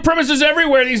white supremacists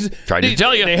everywhere. Tried to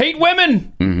tell you. They hate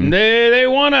women. They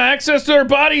want to access their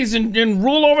bodies and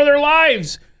rule over their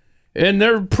lives. And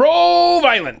they're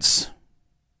pro-violence.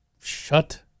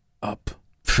 Shut up.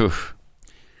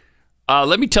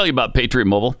 Let me tell you about Patriot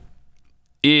Mobile.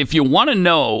 If you want to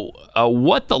know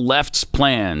what the left's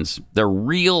plans, their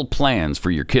real plans for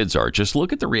your kids are, just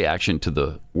look at the reaction to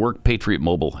the work Patriot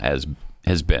Mobile has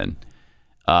been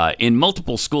in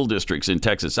multiple school districts in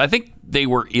Texas. I think they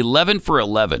were 11 for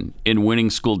 11 in winning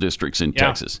school districts in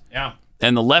Texas. Yeah.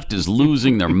 And the left is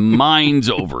losing their minds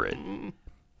over it.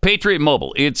 Patriot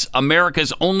Mobile, it's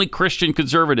America's only Christian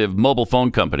conservative mobile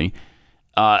phone company.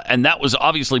 And that was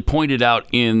obviously pointed out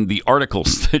in the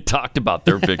articles that talked about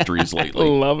their victories lately.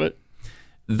 Love it.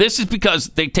 This is because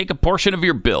they take a portion of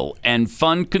your bill and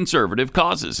fund conservative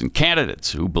causes and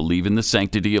candidates who believe in the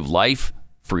sanctity of life,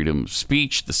 freedom of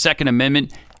speech, the Second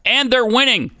Amendment, and they're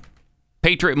winning.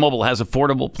 Patriot Mobile has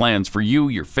affordable plans for you,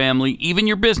 your family, even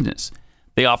your business.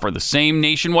 They offer the same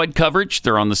nationwide coverage.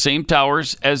 They're on the same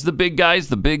towers as the big guys,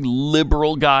 the big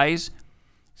liberal guys.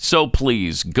 So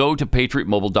please go to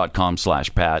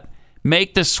patriotmobile.com/Pat.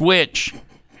 Make the switch.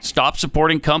 Stop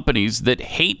supporting companies that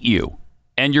hate you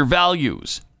and your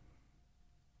values.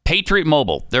 Patriot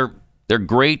Mobile, they're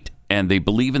great and they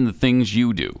believe in the things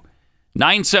you do.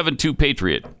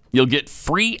 972-PATRIOT. You'll get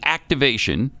free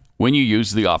activation when you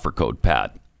use the offer code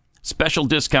PAT. Special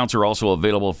discounts are also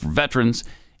available for veterans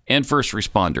and first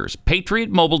responders.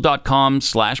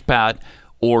 patriotmobile.com/Pat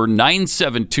or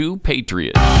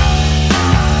 972-PATRIOT.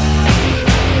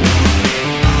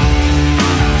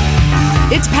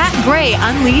 It's Pat Gray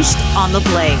Unleashed on the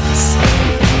Blaze.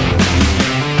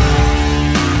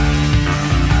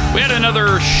 We had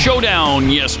another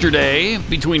showdown yesterday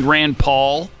between Rand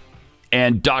Paul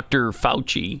and Dr.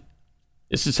 Fauci.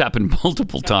 This has happened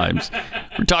multiple times.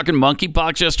 We're talking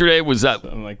monkeypox yesterday. Was that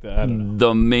something like that? I don't know.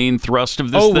 The main thrust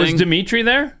of this thing? Was Dimitri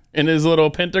there in his little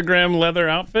pentagram leather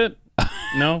outfit?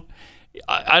 No?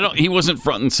 I don't. He wasn't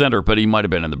front and center, but he might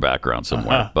have been in the background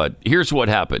somewhere. But here's what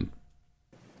happened.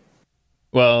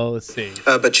 Well, let's see.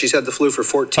 But she's had the flu for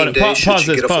 14 days. Should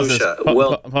she get a flu shot?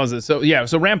 Pause this.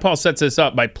 So Rand Paul sets this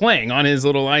up by playing on his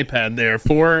little iPad there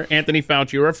for Anthony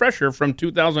Fauci, a refresher from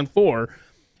 2004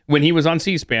 when he was on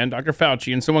C-SPAN, Dr.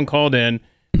 Fauci, and someone called in,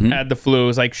 had the flu. It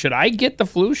was like, should I get the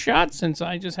flu shot since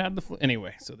I just had the flu?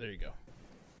 Anyway, so there you go.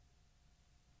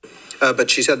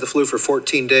 But she's had the flu for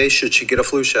 14 days. Should she get a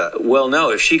flu shot? Well, no.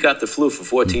 If she got the flu for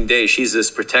 14 days, she's as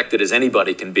protected as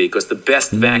anybody can be because the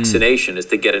best vaccination is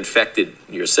to get infected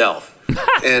yourself.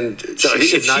 And so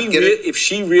if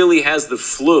she really has the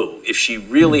flu,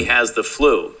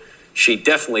 she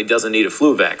definitely doesn't need a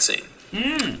flu vaccine.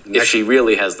 If she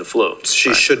really has the flu,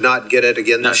 she should not get it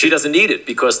again. No, she doesn't need it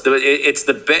because it's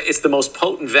the most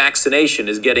potent vaccination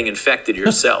is getting infected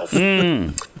yourself.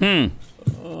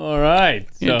 All right.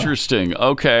 Interesting.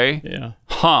 Okay. Yeah.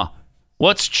 Huh.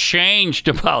 What's changed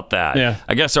about that? Yeah.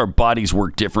 I guess our bodies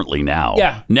work differently now.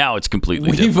 Yeah. Now it's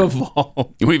completely different.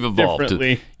 We've evolved.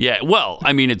 Differently. Yeah. Well,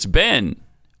 I mean, it's been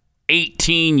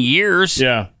 18 years.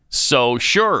 Yeah. So,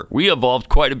 sure, we evolved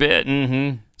quite a bit.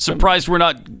 Surprised we're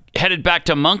not headed back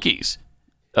to monkeys.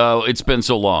 It's been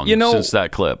so long since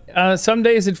that clip. Some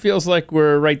days it feels like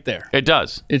we're right there. It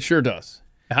does. It sure does.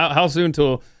 How soon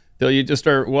till you just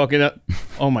start walking up?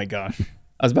 Oh, my gosh.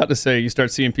 I was about to say you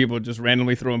start seeing people just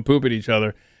randomly throwing poop at each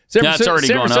other. San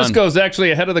Francisco's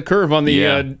actually ahead of the curve on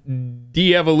the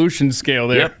de-evolution scale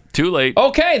there. Yep, too late.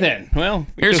 Okay, then. Well,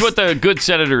 here's what the good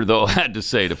senator, though, had to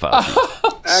say to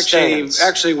Fauci.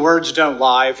 Actually, words don't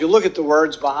lie. If you look at the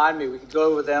words behind me, we can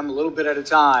go over them a little bit at a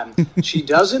time. She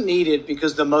doesn't need it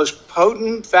because the most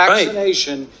potent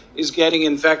vaccination is getting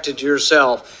infected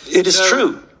yourself. It is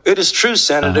true. It is true,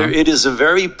 Senator. It is a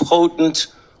very potent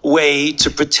way to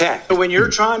protect. When you're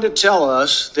trying to tell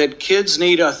us that kids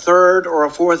need a third or a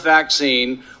fourth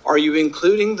vaccine, are you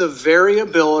including the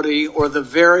variability or the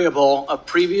variable of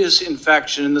previous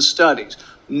infection in the studies?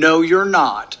 No, you're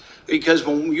not. Because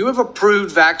when you have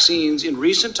approved vaccines in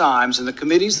recent times, and the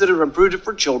committees that have approved it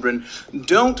for children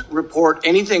don't report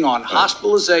anything on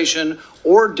hospitalization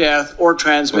or death or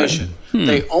transmission.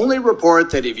 They only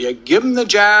report that if you give them the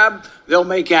jab, they'll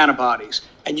make antibodies.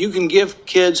 And you can give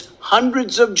kids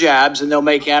hundreds of jabs and they'll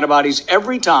make antibodies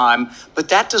every time, but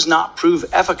that does not prove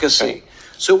efficacy.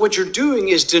 So what you're doing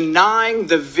is denying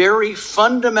the very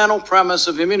fundamental premise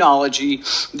of immunology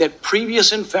that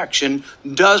previous infection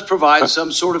does provide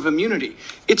some sort of immunity.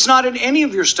 It's not in any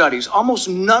of your studies. Almost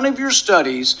none of your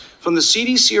studies from the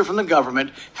CDC or from the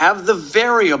government have the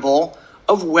variable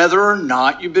of whether or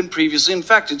not you've been previously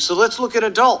infected. So let's look at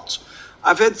adults.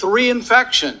 I've had 3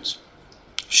 infections.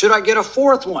 Should I get a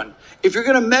 4th one? If you're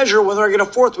going to measure whether I get a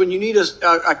 4th one, you need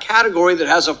a category that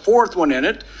has a 4th one in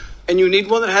it, and you need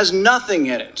one that has nothing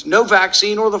in it, no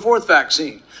vaccine or the 4th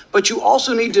vaccine. But you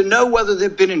also need to know whether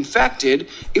they've been infected.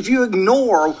 If you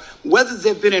ignore whether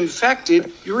they've been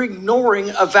infected, you're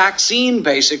ignoring a vaccine,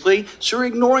 basically. So you're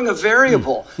ignoring a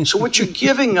variable. So what you're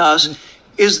giving us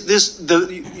is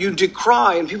you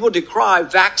decry, and people decry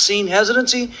vaccine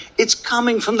hesitancy. It's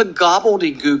coming from the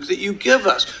gobbledygook that you give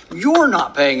us. You're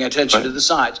not paying attention to the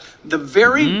science. The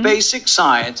very basic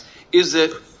science is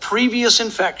that previous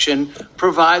infection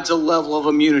provides a level of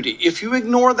immunity. If you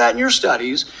ignore that in your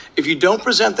studies, if you don't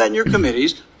present that in your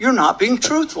committees, you're not being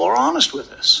truthful or honest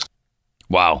with us.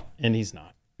 Wow. And he's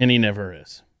not. And he never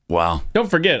is. Wow. Don't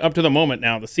forget, up to the moment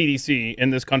now, the CDC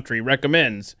in this country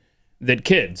recommends that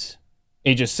kids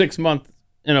ages 6 months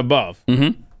and above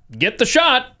get the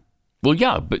shot. Well,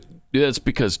 yeah, but that's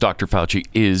because Dr. Fauci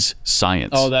is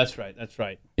science. Oh, that's right. That's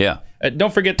right. Yeah.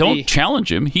 Don't forget. Don't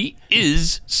challenge him. He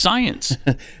is science.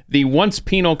 The once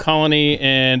penal colony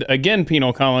and again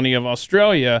penal colony of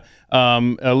Australia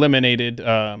eliminated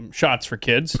shots for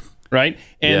kids, right?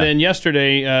 And then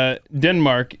yesterday,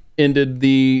 Denmark ended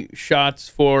the shots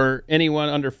for anyone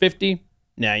under 50.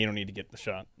 Nah, you don't need to get the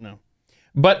shot. No.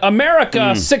 But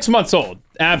America, 6 months old,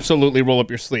 absolutely roll up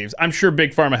your sleeves. I'm sure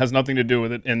Big Pharma has nothing to do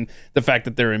with it and the fact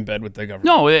that they're in bed with the government.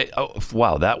 No,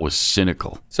 wow, that was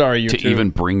cynical. Sorry, to even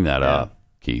bring that up,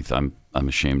 Keith. I'm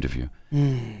ashamed of you.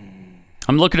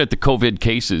 I'm looking at the COVID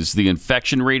cases, the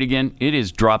infection rate again. It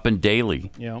is dropping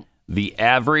daily. Yeah. The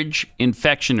average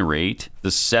infection rate, the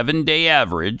 7-day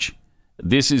average,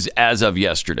 this is as of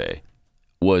yesterday,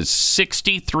 was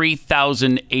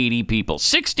 63,080 people.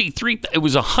 It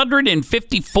was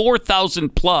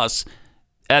 154,000 plus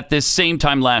at this same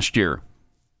time last year.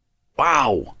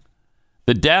 Wow.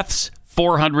 The deaths,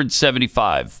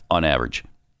 475 on average.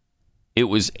 It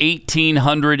was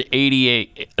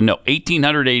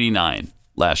 1,889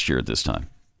 last year at this time.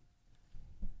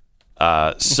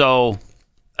 So,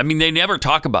 I mean, they never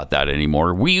talk about that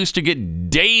anymore. We used to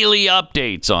get daily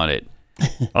updates on it.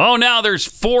 Oh, now there's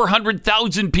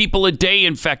 400,000 people a day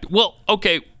infected. Well,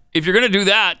 okay, if you're going to do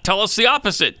that, tell us the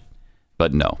opposite.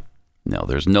 But no,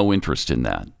 there's no interest in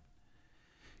that.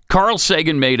 Carl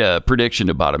Sagan made a prediction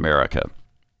about America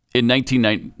in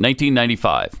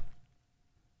 1995.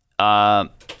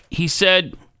 He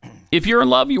said, if you're in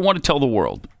love, you want to tell the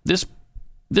world. This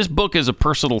book is a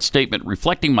personal statement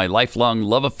reflecting my lifelong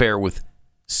love affair with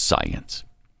science.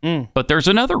 But there's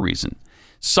another reason.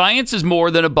 Science is more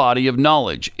than a body of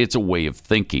knowledge. It's a way of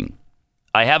thinking.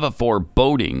 I have a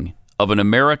foreboding of an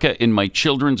America in my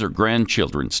children's or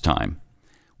grandchildren's time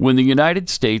when the United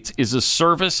States is a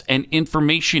service and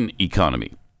information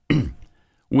economy,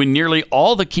 when nearly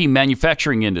all the key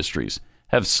manufacturing industries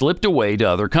have slipped away to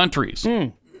other countries,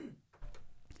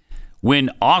 when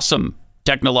awesome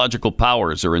technological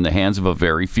powers are in the hands of a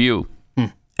very few,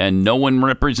 and no one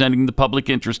representing the public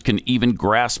interest can even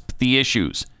grasp the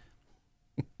issues.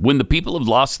 When the people have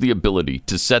lost the ability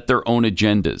to set their own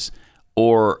agendas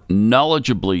or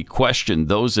knowledgeably question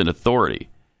those in authority,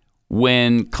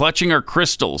 when clutching our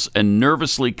crystals and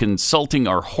nervously consulting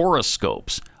our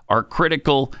horoscopes, our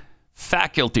critical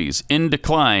faculties in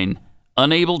decline,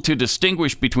 unable to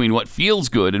distinguish between what feels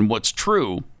good and what's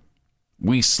true,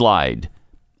 we slide,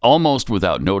 almost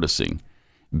without noticing,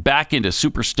 back into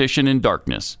superstition and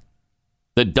darkness.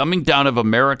 The dumbing down of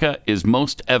America is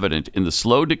most evident in the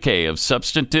slow decay of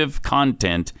substantive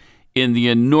content in the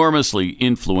enormously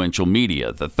influential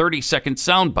media, the 30-second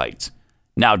sound bites,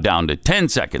 now down to 10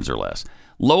 seconds or less,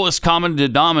 lowest common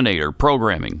denominator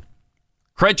programming,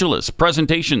 credulous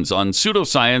presentations on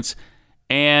pseudoscience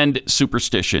and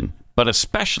superstition, but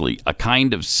especially a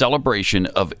kind of celebration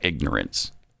of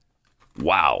ignorance.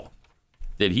 Wow.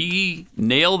 Did he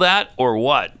nail that or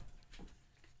what?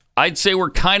 I'd say we're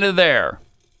kind of there.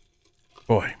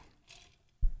 Boy.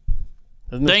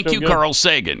 Thank you, good? Carl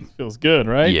Sagan. Feels good,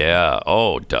 right? Yeah.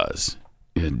 Oh, it does.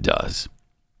 It does.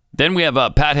 Then we have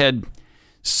Pathead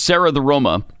Sarah the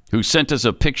Roma, who sent us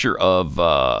a picture of...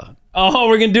 oh,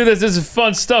 we're going to do this. This is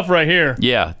fun stuff right here.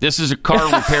 Yeah, this is a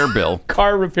car repair bill.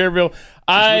 Car repair bill.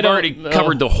 We've already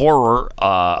covered the horror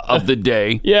of the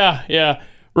day. Yeah.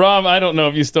 Rob, I don't know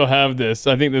if you still have this.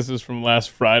 I think this is from last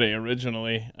Friday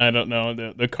originally. I don't know.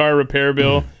 The car repair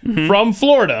bill from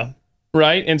Florida,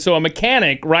 right? And so a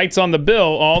mechanic writes on the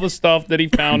bill all the stuff that he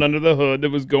found under the hood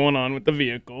that was going on with the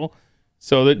vehicle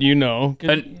so that you know.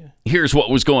 And here's what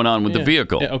was going on with the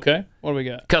vehicle. Yeah, okay. What do we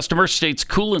got? Customer states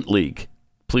coolant leak.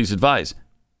 Please advise.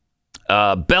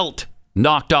 Belt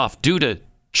knocked off due to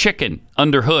chicken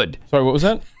under hood. Sorry, what was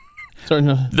that? Sorry,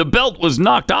 no. The belt was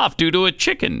knocked off due to a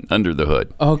chicken under the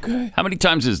hood. Okay. How many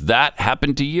times has that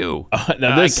happened to you?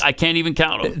 I can't even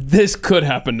count them. This could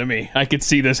happen to me. I could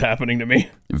see this happening to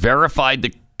me. Verified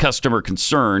the customer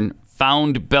concern.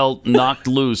 Found belt knocked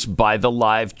loose by the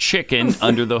live chicken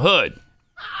under the hood.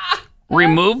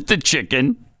 Removed the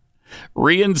chicken.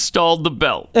 Reinstalled the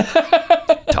belt.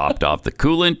 Topped off the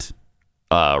coolant.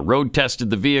 Road tested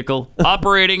the vehicle.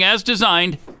 Operating as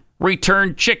designed.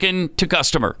 Returned chicken to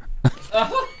customer.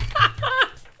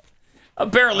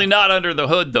 Apparently not under the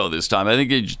hood, though, this time. I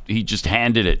think he just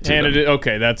handed it to them.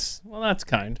 Okay, that's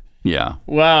kind. Yeah.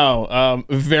 Wow.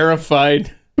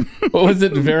 Verified. What was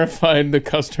it? Verified the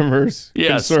customer's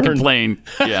concern. Complain.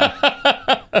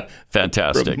 Yeah.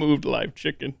 Fantastic. Removed live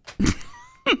chicken.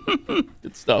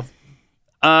 Good stuff.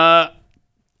 All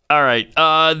right.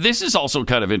 This is also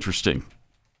kind of interesting.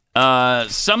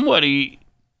 Somebody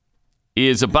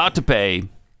is about to pay,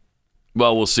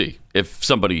 well, we'll see if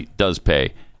somebody does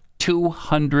pay,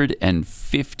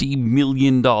 $250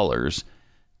 million to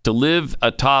live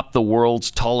atop the world's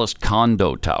tallest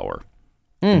condo tower.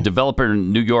 A developer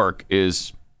in New York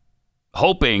is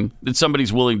hoping that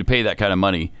somebody's willing to pay that kind of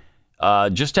money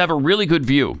just to have a really good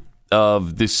view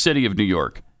of the city of New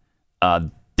York.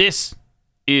 This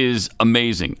is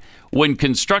amazing. When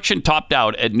construction topped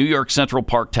out at New York Central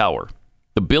Park Tower,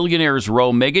 the Billionaires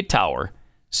Row mega tower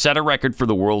set a record for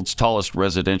the world's tallest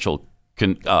residential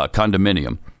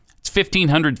condominium. It's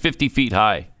 1,550 feet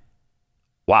high.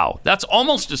 Wow, that's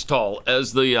almost as tall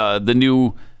as the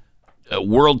new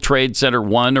World Trade Center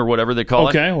 1 or whatever they call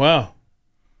it. Okay, wow.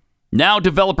 Now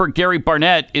developer Gary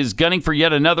Barnett is gunning for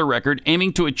yet another record,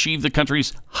 aiming to achieve the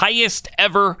country's highest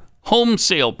ever home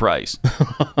sale price.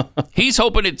 He's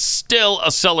hoping it's still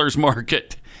a seller's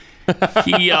market.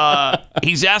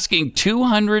 He's asking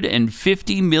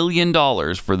 $250 million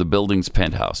for the building's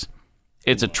penthouse.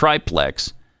 It's a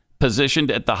triplex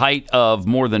positioned at the height of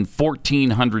more than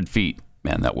 1,400 feet.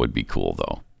 Man, that would be cool,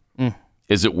 though.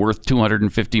 Is it worth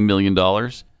 $250 million?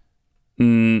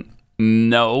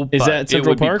 No, is that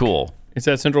Central it would Park? Be cool. Is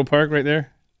that Central Park right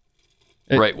there?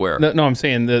 Right where? No, I'm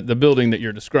saying the building that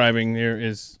you're describing there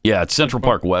is... Yeah, it's Central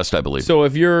Park West, I believe. So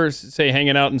if you're, say,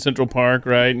 hanging out in Central Park,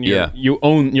 right, and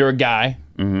you're a guy,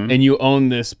 and you own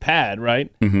this pad, right,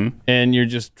 and you're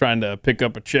just trying to pick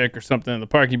up a chick or something in the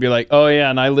park, you'd be like, oh, yeah,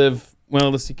 and I live...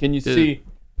 Well, let's see, can you see...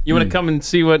 You want to come and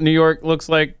see what New York looks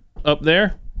like up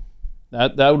there?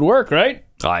 That would work, right?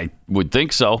 I would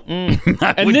think so. And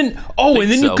then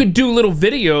you could do little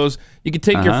videos. You could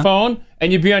take your phone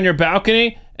and you'd be on your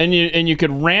balcony and you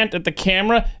could rant at the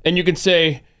camera and you could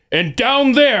say, and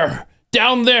down there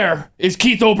is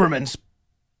Keith Olbermann's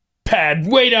pad,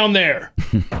 way down there.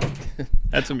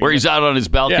 That's amazing. Where he's out on his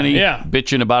balcony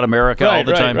bitching about America all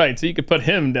the time. Right. So you could put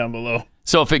him down below.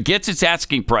 So if it gets its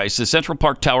asking price, the Central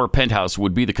Park Tower penthouse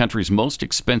would be the country's most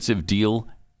expensive deal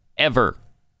ever.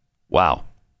 Wow.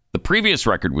 The previous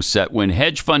record was set when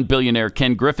hedge fund billionaire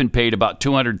Ken Griffin paid about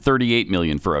 $238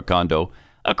 million for a condo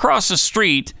across the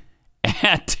street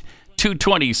at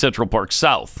 220 Central Park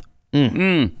South.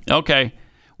 Okay.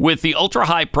 With the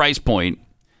ultra-high price point,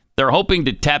 they're hoping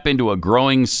to tap into a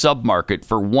growing submarket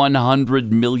for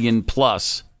 100 million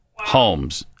plus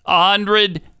homes.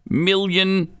 100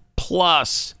 million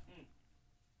plus.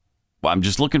 Well, I'm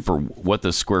just looking for what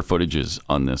the square footage is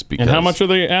on this. Because and how much are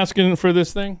they asking for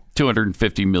this thing?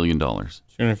 $250 million.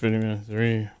 250 million,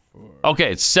 3, 4.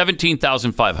 Okay, it's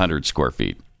 17,500 square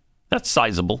feet. That's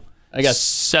sizable. I got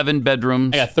 7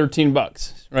 bedrooms. I got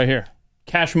 $13 right here.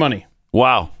 Cash money.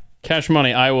 Wow. Cash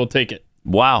money. I will take it.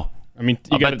 Wow. I mean,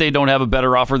 I bet they don't have a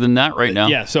better offer than that right now.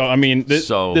 Yeah. So I mean,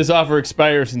 this offer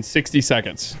expires in 60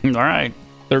 seconds. All right.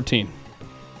 13.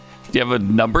 Do you have a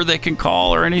number they can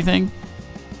call or anything?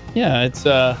 Yeah, it's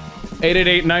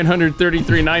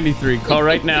 888-900-3393. Call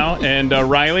right now, and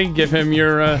Riley, give him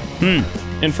your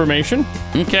information.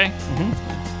 Okay.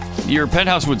 Your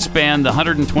penthouse would span the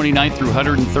 129th through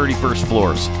 131st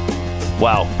floors.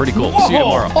 Wow, pretty cool. See you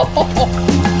tomorrow.